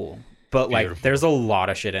super cool, but like Beautiful. there's a lot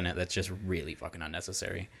of shit in it that's just really fucking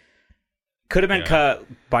unnecessary. Could have been cut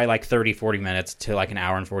by like 30, 40 minutes to like an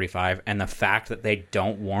hour and 45, and the fact that they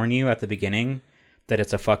don't warn you at the beginning that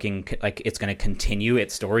it's a fucking like it's going to continue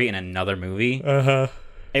its story in another movie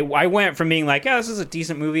I went from being like, yeah, this is a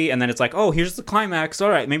decent movie, and then it's like, oh, here's the climax. All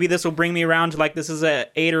right, maybe this will bring me around to like this is a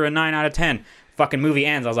 8 or a 9 out of 10. Fucking movie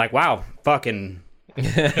ends. I was like, wow, fucking.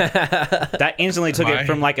 That instantly took it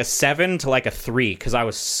from like a 7 to like a 3 because I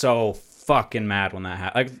was so fucking mad when that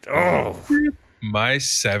happened. Like, oh. My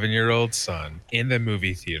 7-year-old son in the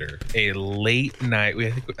movie theater, a late night.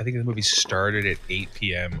 I think the movie started at 8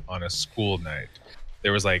 p.m. on a school night.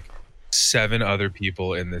 There was like 7 other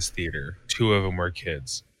people in this theater. 2 of them were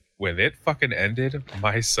kids. When it fucking ended,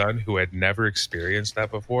 my son, who had never experienced that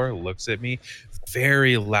before, looks at me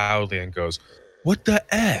very loudly and goes, "What the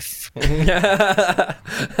F?"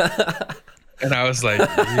 And I was like,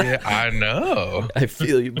 yeah, I know. I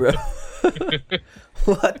feel you, bro.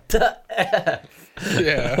 What the F?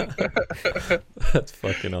 Yeah. That's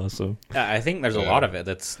fucking awesome. I think there's a lot of it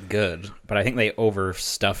that's good, but I think they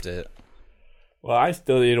overstuffed it. Well, I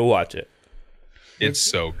still need to watch it. It's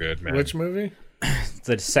so good, man. Which movie? It's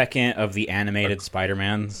the second of the animated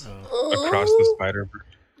Spider-Mans. Across the Spider-Verse.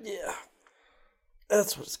 Yeah.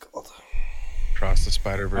 That's what it's called. Across the I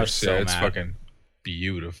Spider-Verse. was so It's mad. fucking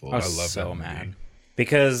beautiful. I I was love so that mad. movie.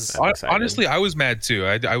 Because Honestly, I was mad too.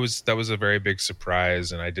 I was that was a very big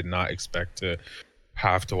surprise, and I did not expect to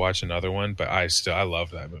have to watch another one. But I love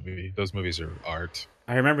that movie. Those movies are art.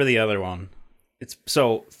 I remember the other one. It's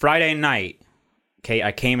so Friday night. Okay,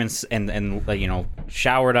 I came and you know,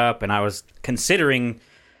 showered up, and I was considering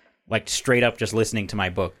like straight up just listening to my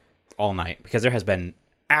book all night because there has been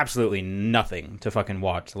absolutely nothing to fucking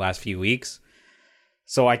watch the last few weeks.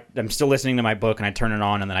 So I'm still listening to my book, and I turn it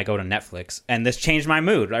on, and then I go to Netflix, and this changed my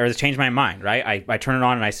mood, or this changed my mind, right? I turn it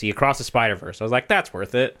on, and I see Across the Spider-Verse. I was like, that's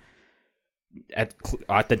worth it. At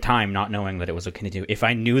the time, not knowing that it was a continue. If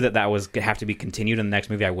I knew that was going to have to be continued in the next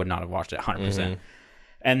movie, I would not have watched it 100%.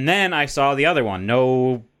 And then I saw the other one,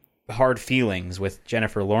 No Hard Feelings, with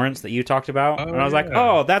Jennifer Lawrence that you talked about. And I was like,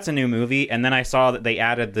 oh, that's a new movie. And then I saw that they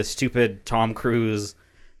added the stupid Tom Cruise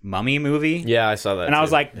Mummy movie. Yeah, I saw that. And I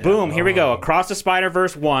was like, boom, here we go. Across the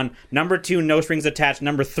Spider-Verse 1, number 2, No Strings Attached,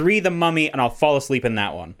 number 3, The Mummy, and I'll fall asleep in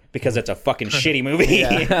that one because it's a fucking shitty movie.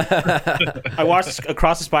 I watched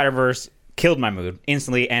Across the Spider-Verse, killed my mood,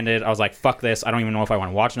 instantly ended. I was like, fuck this. I don't even know if I want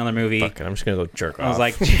to watch another movie. Fuck it, I'm just gonna go jerk off. I was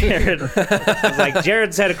like,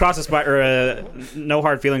 Jared said Across the Spider, No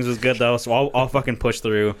Hard Feelings was good though, so I'll fucking push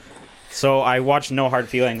through. So I watched No Hard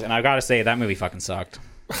Feelings, and I gotta say that movie fucking sucked.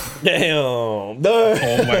 damn. Oh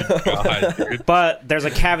my god, dude. But there's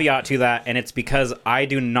a caveat to that, and it's because I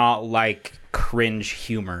do not like cringe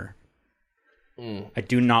humor. I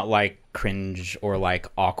do not like cringe or like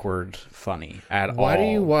awkward funny at all. Why do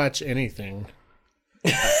you watch anything?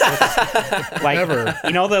 like Ever.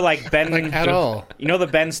 You know the like Ben Like, at all? You know the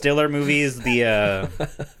Ben Stiller movies, the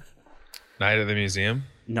Night at the Museum.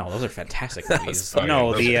 no, those are fantastic movies. funny.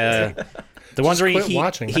 No, the ones where quit he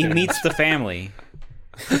watching he them. meets the family.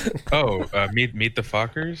 Oh, meet the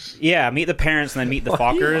Fockers. Yeah, Meet the Parents and then Meet the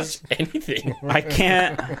Fockers. Anything.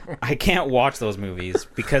 I can't watch those movies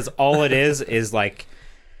because all it is like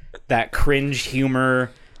that cringe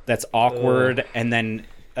humor that's awkward, and then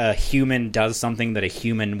a human does something that a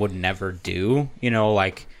human would never do. You know,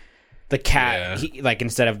 like the cat. Yeah. Like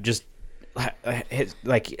instead of just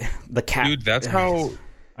like the cat. Dude, that's how.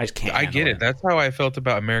 I just can't. I get handle it. That's how I felt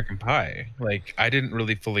about American Pie. Like, I didn't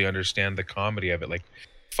really fully understand the comedy of it, like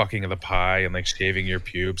fucking the pie and like shaving your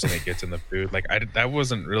pubes and it gets in the food. Like, that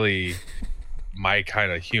wasn't really my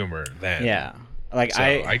kind of humor then. Yeah, like So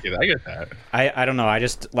I get that. I don't know. I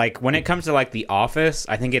just like when it comes to like The Office,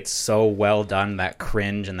 I think it's so well done that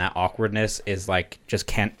cringe and that awkwardness is like just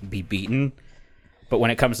can't be beaten. But when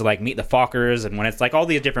it comes to like Meet the Fockers and when it's like all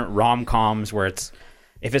these different rom-coms where it's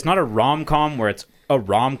if it's not a rom-com where it's a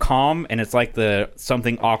rom-com and it's like the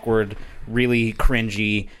something awkward, really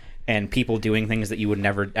cringy, and people doing things that you would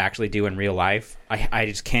never actually do in real life, I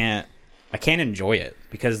just can't enjoy it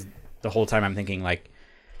because the whole time I'm thinking like,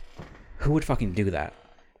 who would fucking do that?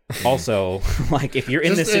 Also, like if you're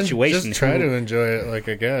in this situation, just try to enjoy it. Like,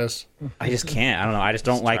 I guess I just can't. I don't know. I just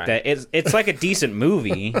don't like that. It's like a decent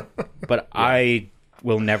movie, but I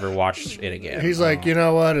will never watch it again. he's like, you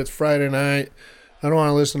know what? It's Friday night. I don't want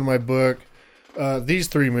to listen to my book. These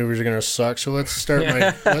 3 movies are gonna suck. So let's start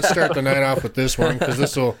the night off with this one because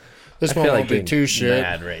this one won't be too shit.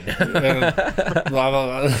 Mad right now. And blah,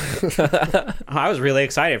 blah, blah. I was really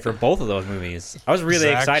excited for both of those movies. I was really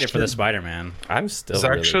Zach excited for the should- Spider-Man. I'm still.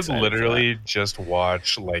 Zach really should excited literally just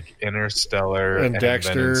watch like Interstellar And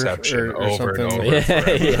Dexter then Inception or over and something. over. for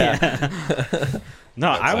that. Yeah. No,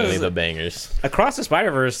 I Only was the bangers. Across the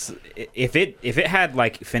Spider-Verse. If it had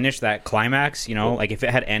like finished that climax, you know, like if it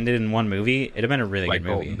had ended in one movie, it'd have been a really Like good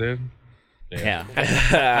movie. Colton did. Yeah.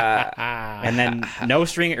 And then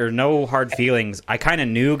no hard feelings. I kind of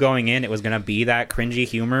knew going in it was going to be that cringy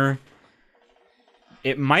humor.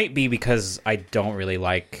 It might be because I don't really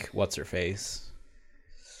like what's her face.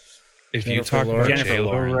 If you Jennifer talk about Lawrence. Jennifer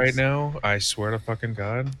J-Lo Lawrence. right now, I swear to fucking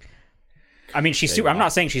God. I mean, she's super. I'm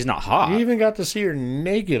not saying she's not hot. You even got to see her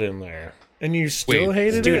naked in there, and you still Wait,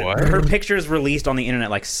 hated dude, it. what? Her pictures released on the internet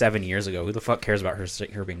like 7 years ago. Who the fuck cares about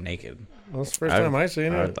her being naked? Well, that's the first time I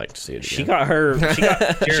seen I it. would like to see it again. She got her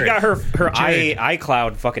Jared.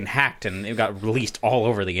 iCloud fucking hacked, and it got released all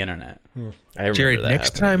over the internet. I remember Jared, that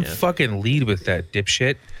next happening, time yeah. fucking lead with that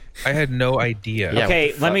dipshit. I had no idea. Yeah, Okay,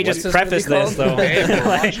 what the let me fuck- just what's preface movie this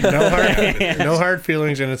called? though. No hard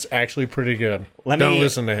feelings, and it's actually pretty good. Let Don't me-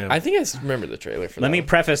 listen to him. I think I remember the trailer for that. Let me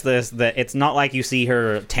preface this that it's not like you see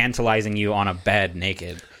her tantalizing you on a bed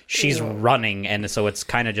naked. She's running, and so it's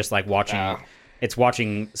kind of just like watching. It's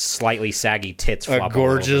watching slightly saggy tits. A Flop all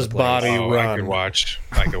over gorgeous the place. body. Oh, I Run. could watch.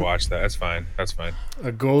 I could watch that. That's fine. That's fine.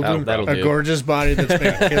 A golden, That'll a do. gorgeous body that's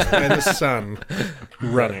been kissed by the sun,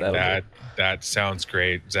 running. That'll That that sounds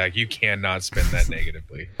great, Zach. You cannot spin that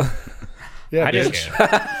negatively. Yeah, I You bitch. just-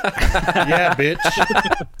 can't. Yeah,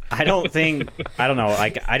 bitch. I don't know.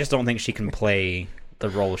 Like, I just don't think she can play the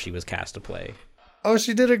role she was cast to play. Oh,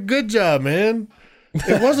 she did a good job, man.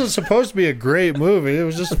 It wasn't supposed to be a great movie. It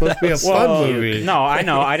was just supposed to be a fun movie. No, I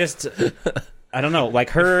know. I don't know.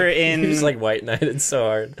 Like her in. He's like white knighted so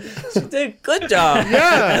hard. She did a good job.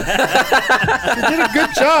 Yeah, she did a good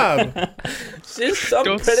job. She's so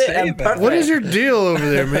Don't pretty say and that. perfect. What is your deal over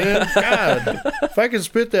there, man? God, if I could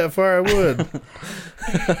spit that far, I would.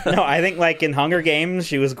 No, I think like in Hunger Games,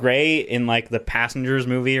 she was great. In like the Passengers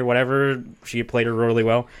movie or whatever, she played her really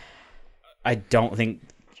well. I don't think.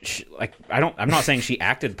 I'm not saying she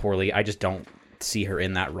acted poorly. I just don't see her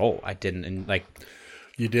in that role. I didn't. And like,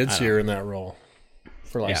 You did see her in that role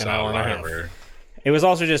for like Yeah. an hour and a half. Whatever. it was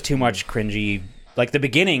also just too much cringy. Like the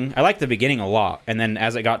beginning, I liked the beginning a lot, and then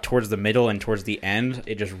as it got towards the middle and towards the end,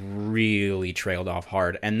 it just really trailed off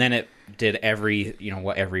hard. And then it did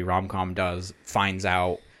what every rom-com does: finds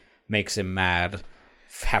out, makes him mad,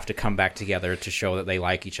 have to come back together to show that they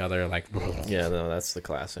like each other. Like, Yeah, no, that's the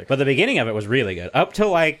classic. but the beginning of it was really good. Up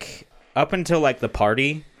until the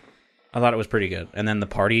party, I thought it was pretty good. And then the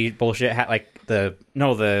party bullshit had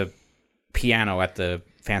the piano at the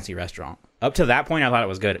fancy restaurant. Up to that point, I thought it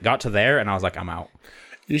was good. It got to there, and I was like, I'm out.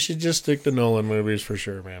 You should just stick to Nolan movies for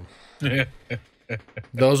sure, man.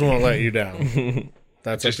 Those won't let you down.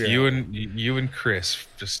 That's Just up your alley. you and Chris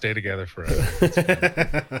just stay together forever.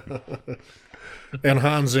 And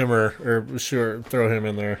Hans Zimmer, or sure, throw him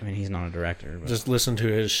in there. I mean, he's not a director, but Just listen to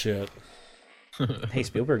his shit. hey,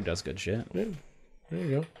 Spielberg does good shit. There you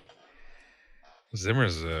go.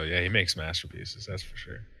 Zimmer's he makes masterpieces. That's for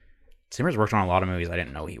sure. Zimmer's worked on a lot of movies I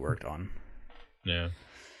didn't know he worked on. Yeah.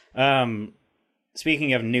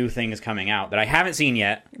 Speaking of new things coming out that I haven't seen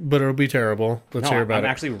yet, But it'll be terrible. Let's hear about I'm it.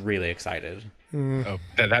 actually really excited. Oh,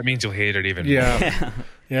 that means you'll hate it even more. Yeah.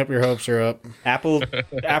 Yep, your hopes are up. Apple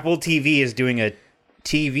TV is doing a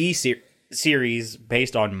TV series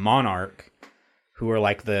based on Monarch, who are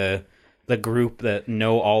like the group that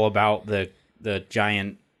know all about the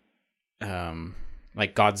giant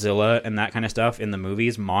like Godzilla and that kind of stuff in the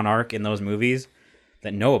movies. Monarch in those movies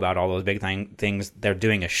that know about all those big things. They're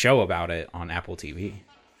doing a show about it on Apple TV.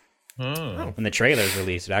 Oh. When the trailer's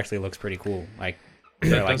released, it actually looks pretty cool. Like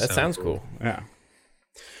they're like, does that sounds cool. yeah,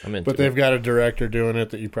 I'm into But they've got a director doing it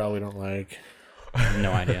that you probably don't like.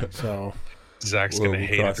 no idea. So Zach's Well, gonna we'll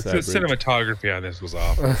hate it. cross The that bridge. cinematography on this was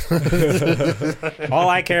awful. All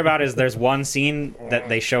I care about is there's one scene that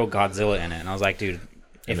they show Godzilla in it, and I was like, dude,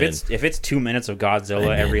 if I'm it's 2 minutes of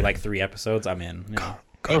Godzilla every like 3 episodes, I'm in. Yeah.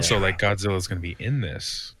 So like Godzilla's gonna be in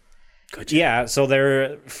this. Yeah, so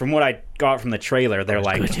they're from what I got from the trailer, they're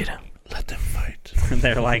like let them fight.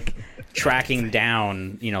 they're like tracking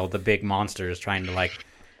down, the big monsters, trying to like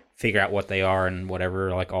figure out what they are and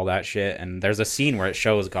whatever, like all that shit. And there's a scene where it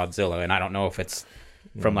shows Godzilla, and I don't know if it's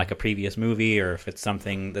from like a previous movie or if it's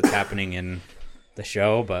something that's happening in the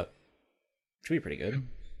show, but it should be pretty good.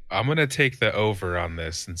 I'm gonna take the over on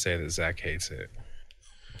this and say that Zach hates it.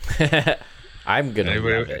 I'm gonna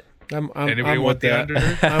Anybody- love it. Anybody I'm want with the that. under?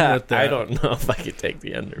 I'm with that. I don't know if I could take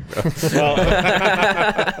the under, bro. Well,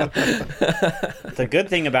 the good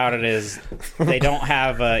thing about it is they don't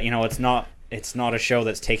have, it's not a show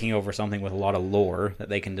that's taking over something with a lot of lore that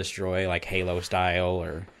they can destroy, like Halo style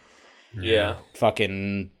or Yeah.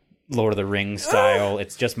 fucking Lord of the Rings style.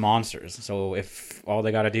 It's just monsters. So if all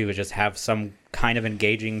they got to do is just have some kind of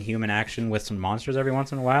engaging human action with some monsters every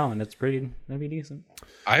once in a while, and that'd be decent.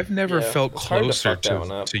 I've never Yeah, felt it's hard to closer fuck that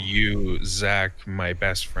one up. to you, Zach, my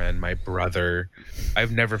best friend, my brother.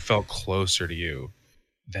 I've never felt closer to you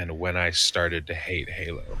than when I started to hate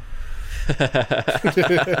Halo.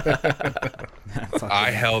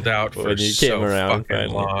 I held out for When you so came around, fucking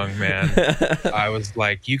finally. long, man. I was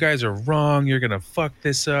like, you guys are wrong. You're going to fuck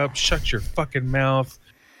this up. Shut your fucking mouth.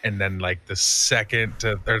 And then like the second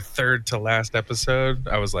to or third to last episode,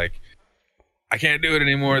 I was like, I can't do it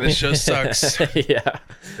anymore. This show sucks. Yeah.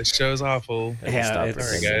 This show's awful. Yeah, Stop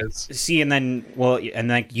it's- Sorry, guys. See, and then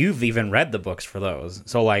like you've even read the books for those.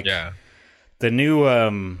 So like Yeah. the new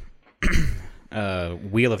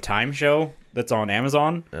Wheel of Time show that's on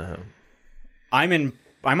Amazon. Uh-huh.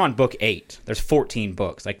 I'm on book 8. There's 14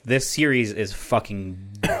 books. Like this series is fucking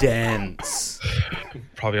dense.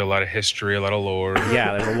 Probably a lot of history, a lot of lore.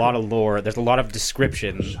 Yeah, there's a lot of lore. There's a lot of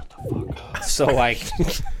description. So like,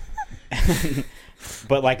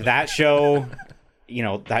 but like that show,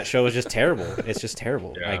 that show is just terrible. It's just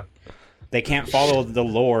terrible. Yeah. Like they can't follow the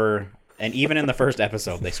lore, and even in the first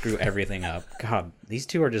episode, they screw everything up. God, these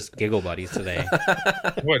two are just giggle buddies today.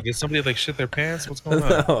 What, did somebody like shit their pants? What's going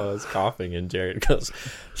on? Oh, I was coughing, and Jared goes,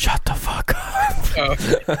 "Shut the fuck up."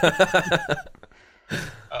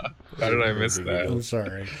 How did I miss that? I'm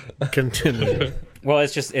sorry. Continue. Well,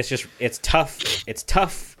 it's tough. It's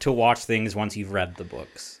tough to watch things once you've read the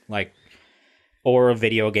books, like or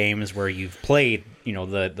video games where you've played,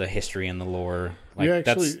 the history and the lore. Like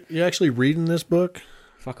You actually reading this book?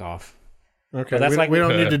 fuck off. Okay, that's we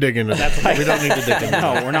don't need to dig into that. We don't need to dig into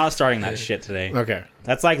No, we're not starting that shit today. Okay.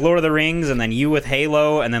 That's like Lord of the Rings, and then you with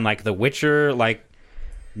Halo, and then like The Witcher. Like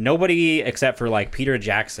nobody except for like Peter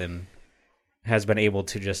Jackson has been able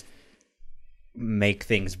to just make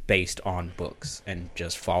things based on books and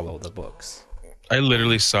just follow the books. I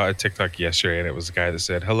literally saw a TikTok yesterday, and it was a guy that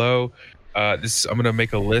said, "Hello, I'm going to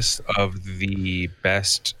make a list of the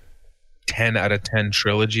best 10 out of 10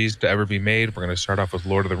 trilogies to ever be made. We're going to start off with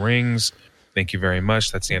Lord of the Rings. Thank you very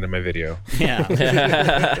much. That's the end of my video." Yeah.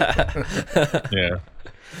 Yeah,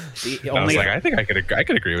 The I was only like, I think I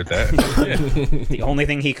could agree with that. the only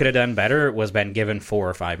thing he could have done better was been given 4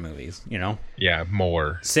 or 5 movies. Yeah,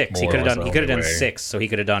 more 6. He More could have was done. the He could have only done way. 6. So he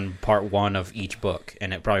could have done part 1 of each book,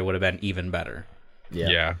 and it probably would have been even better.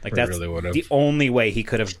 Yeah, Like it that's really would have. the only way he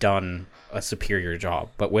could have done a superior job.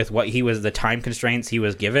 But with what the time constraints he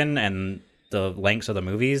was given and the lengths of the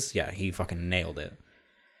movies, yeah, he fucking nailed it.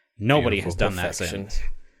 Nobody has done that Perfection. since.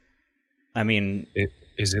 I mean,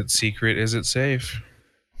 Is it secret? Is it safe?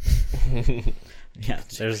 yeah,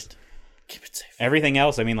 there's Keep it safe. everything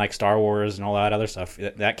else. I mean, like Star Wars and all that other stuff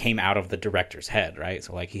that came out of the director's head, right?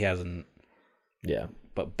 So like he hasn't. Yeah.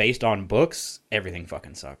 But based on books, everything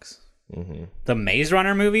fucking sucks. Mm-hmm. The Maze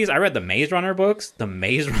Runner movies, I read the Maze Runner books. The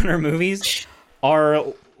Maze Runner movies are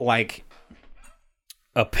like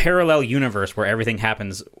a parallel universe where everything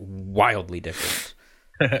happens wildly different.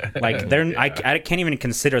 Like I can't even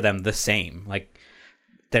consider them the same. Like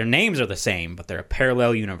their names are the same, but they're a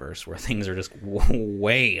parallel universe where things are just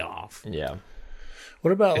way off. Yeah.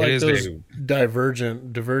 What about It like is those a-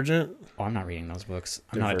 Divergent? Oh, I'm not reading those books.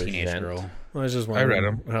 I'm not a teenage Divergent. girl. I was just I read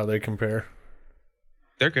wondering how they compare.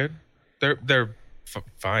 They're good. They're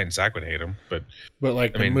fine. Zach would hate them, but But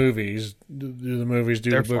like I the mean, movies, do the movies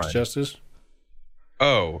do the they're books fine. justice?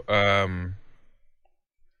 oh, I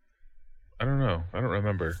don't know. I don't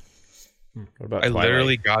remember. What about I Twilight?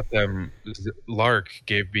 literally got them. Lark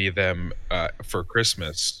gave me them for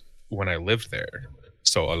Christmas when I lived there.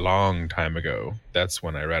 So a long time ago. That's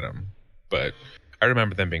when I read them. But I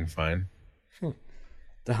remember them being fine.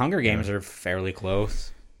 The Hunger Games are fairly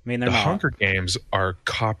close. I mean, they're The not. Hunger Games are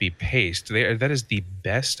copy paste. That is the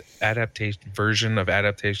best version of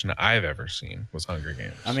adaptation I've ever seen. Was Hunger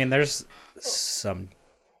Games. I mean, there's some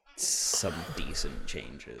decent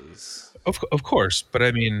changes. Of course, but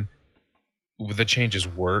I mean, the changes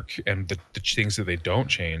work, and the things that they don't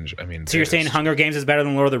change. I mean, So you're saying Hunger Games is better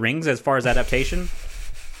than Lord of the Rings as far as adaptation?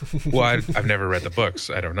 Well, I've never read the books.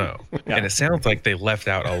 I don't know, Yeah. and it sounds like they left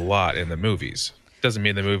out a lot in the movies. Doesn't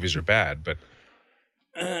mean the movies are bad, but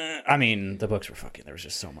I mean, the books were fucking. There was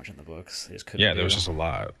just so much in the books. They just couldn't. yeah, do there was it. just a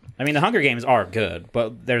lot. I mean, the Hunger Games are good,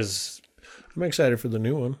 but there's I'm excited for the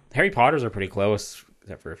new one. Harry Potter's are pretty close,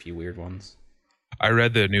 except for a few weird ones. I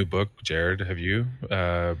read the new book. Jared, have you?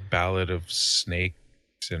 Ballad of Snakes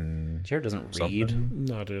and Jared doesn't something? read.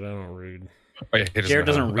 No, dude, I don't read. Oh, yeah, it Jared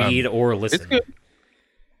doesn't read or listen. It's good.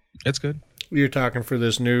 It's good. You're talking for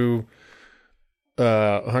this new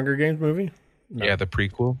Hunger Games movie? No. Yeah, the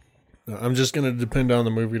prequel. I'm just gonna depend on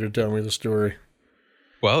the movie to tell me the story.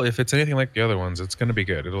 Well, if it's anything like the other ones, it's gonna be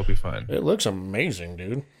good. It'll be fun. It looks amazing,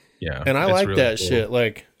 dude. Yeah, And I it's like really that cool. shit.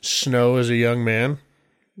 Like Snow as a young man,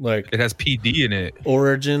 like It has PD in it.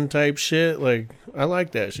 origin type shit. Like I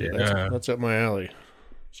like that shit. Yeah. That's up my alley.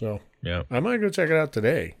 So Yeah, I might go check it out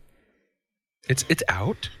today. it's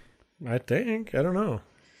out. I think. I don't know.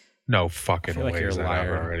 No fucking feel like way you're is a that out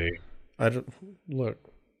liar. already. I don't look.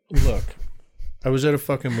 I was at a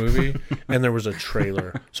fucking movie and there was a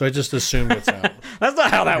trailer, so I just assumed it's out. That's not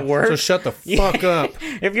how that So works. shut the fuck up.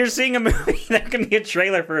 If you're seeing a movie, that can be a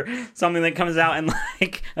trailer for something that comes out in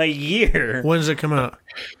like a year. When does it come out?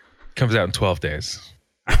 Comes out in 12 days.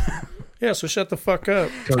 Yeah, so shut the fuck up.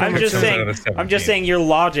 I'm just Comes out on saying. the I'm just 17th. saying your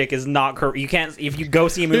logic is not correct. You can't. If you go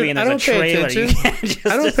see a movie Dude, and I there's a don't pay trailer, you attention. can't just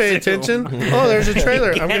I don't pay assume. attention. Oh, there's a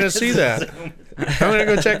trailer. You I'm can't gonna see just that. assume. I'm gonna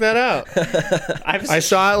go check that out. I I've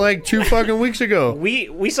saw it like 2 fucking weeks ago.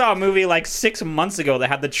 we saw a movie like 6 months ago that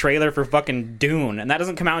had the trailer for fucking Dune, and that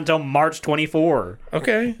doesn't come out until March 24.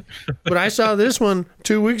 Okay, but I saw this one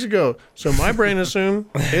 2 weeks ago, so my brain assumed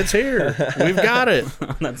it's here. We've got it.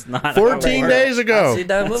 That's not 14 days I ago. see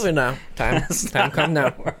that movie now. Time come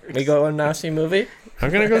now. We go and now see movie. I'm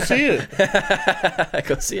gonna go see it.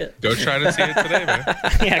 Go see it. Go try to see it today, man.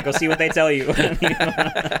 Yeah, go see what they tell you.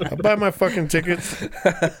 I'll buy my fucking tickets.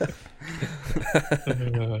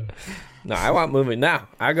 No, I want movie now.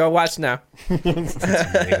 I go watch now.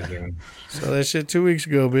 Amazing. Saw that shit 2 weeks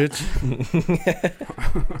ago, bitch.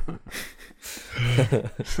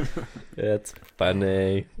 It's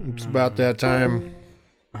funny. It's about that time.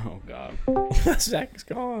 Oh god, Zach's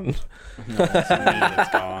gone.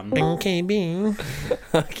 it's gone. Okay,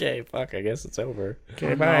 Okay, fuck. I guess it's over.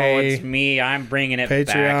 bye. No, it's me. I'm bringing it back.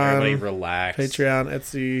 Patreon. Everybody relax. Patreon,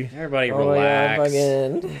 Etsy. Everybody Oh, relax. yeah,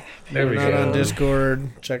 fucking. There we Not go. on Discord.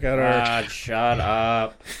 Check out our. God, shut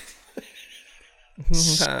up.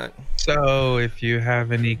 So, if you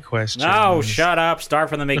have any questions, No, shut up. Start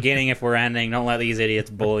from the beginning if we're ending. Don't let these idiots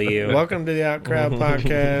bully you. Welcome to the Outcrowd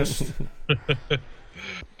Podcast.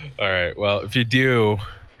 All right. Well, if you do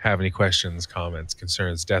have any questions, comments,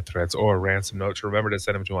 concerns, death threats, or ransom notes, remember to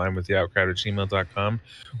send them to imwiththeoutcrowd@gmail.com.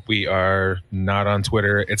 We are not on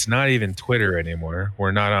Twitter. It's not even Twitter anymore.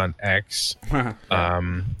 We're not on X.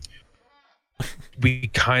 We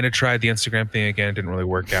kind of tried the Instagram thing again. It didn't really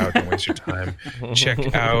work out. Don't waste your time.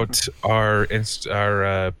 Check out our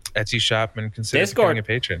Etsy shop and consider Discord. becoming a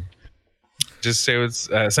patron. Just say what's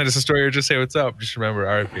send us a story or just say what's up. Just remember,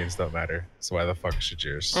 our opinions don't matter. So why the fuck should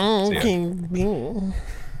yours? See ya.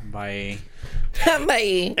 Bye.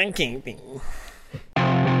 Bye.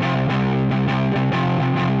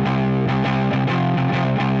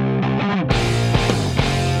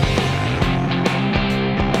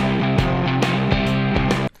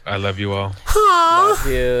 I love you all. Love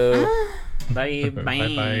you. Bye. Bye.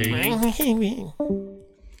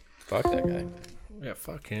 Fuck that guy. Yeah,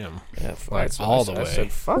 fuck him. Yeah, Like, all the I way.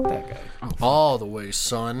 said, fuck that guy. All the way,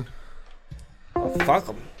 son. Oh, fuck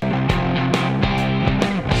him.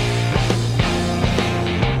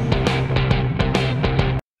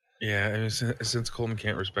 Yeah, I mean, since Colton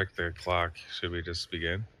can't respect the clock, should we just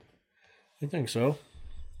begin? I think so.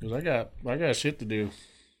 Cause I got shit to do.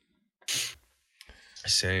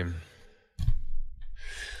 Same.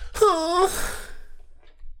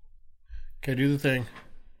 Okay, do the thing.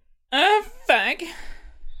 Fuck.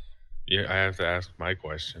 Yeah, I have to ask my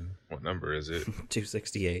question. What number is it?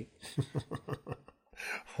 268.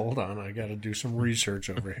 Hold on, I got to do some research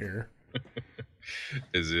over here.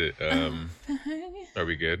 Is it? Are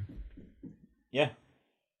we good? Yeah.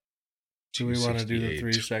 Do we want to do the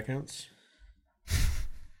 3 268. seconds?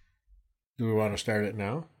 Do we want to start it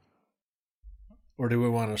now? Or do we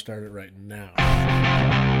want to start it right now?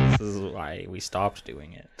 This is why we stopped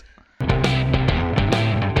doing it.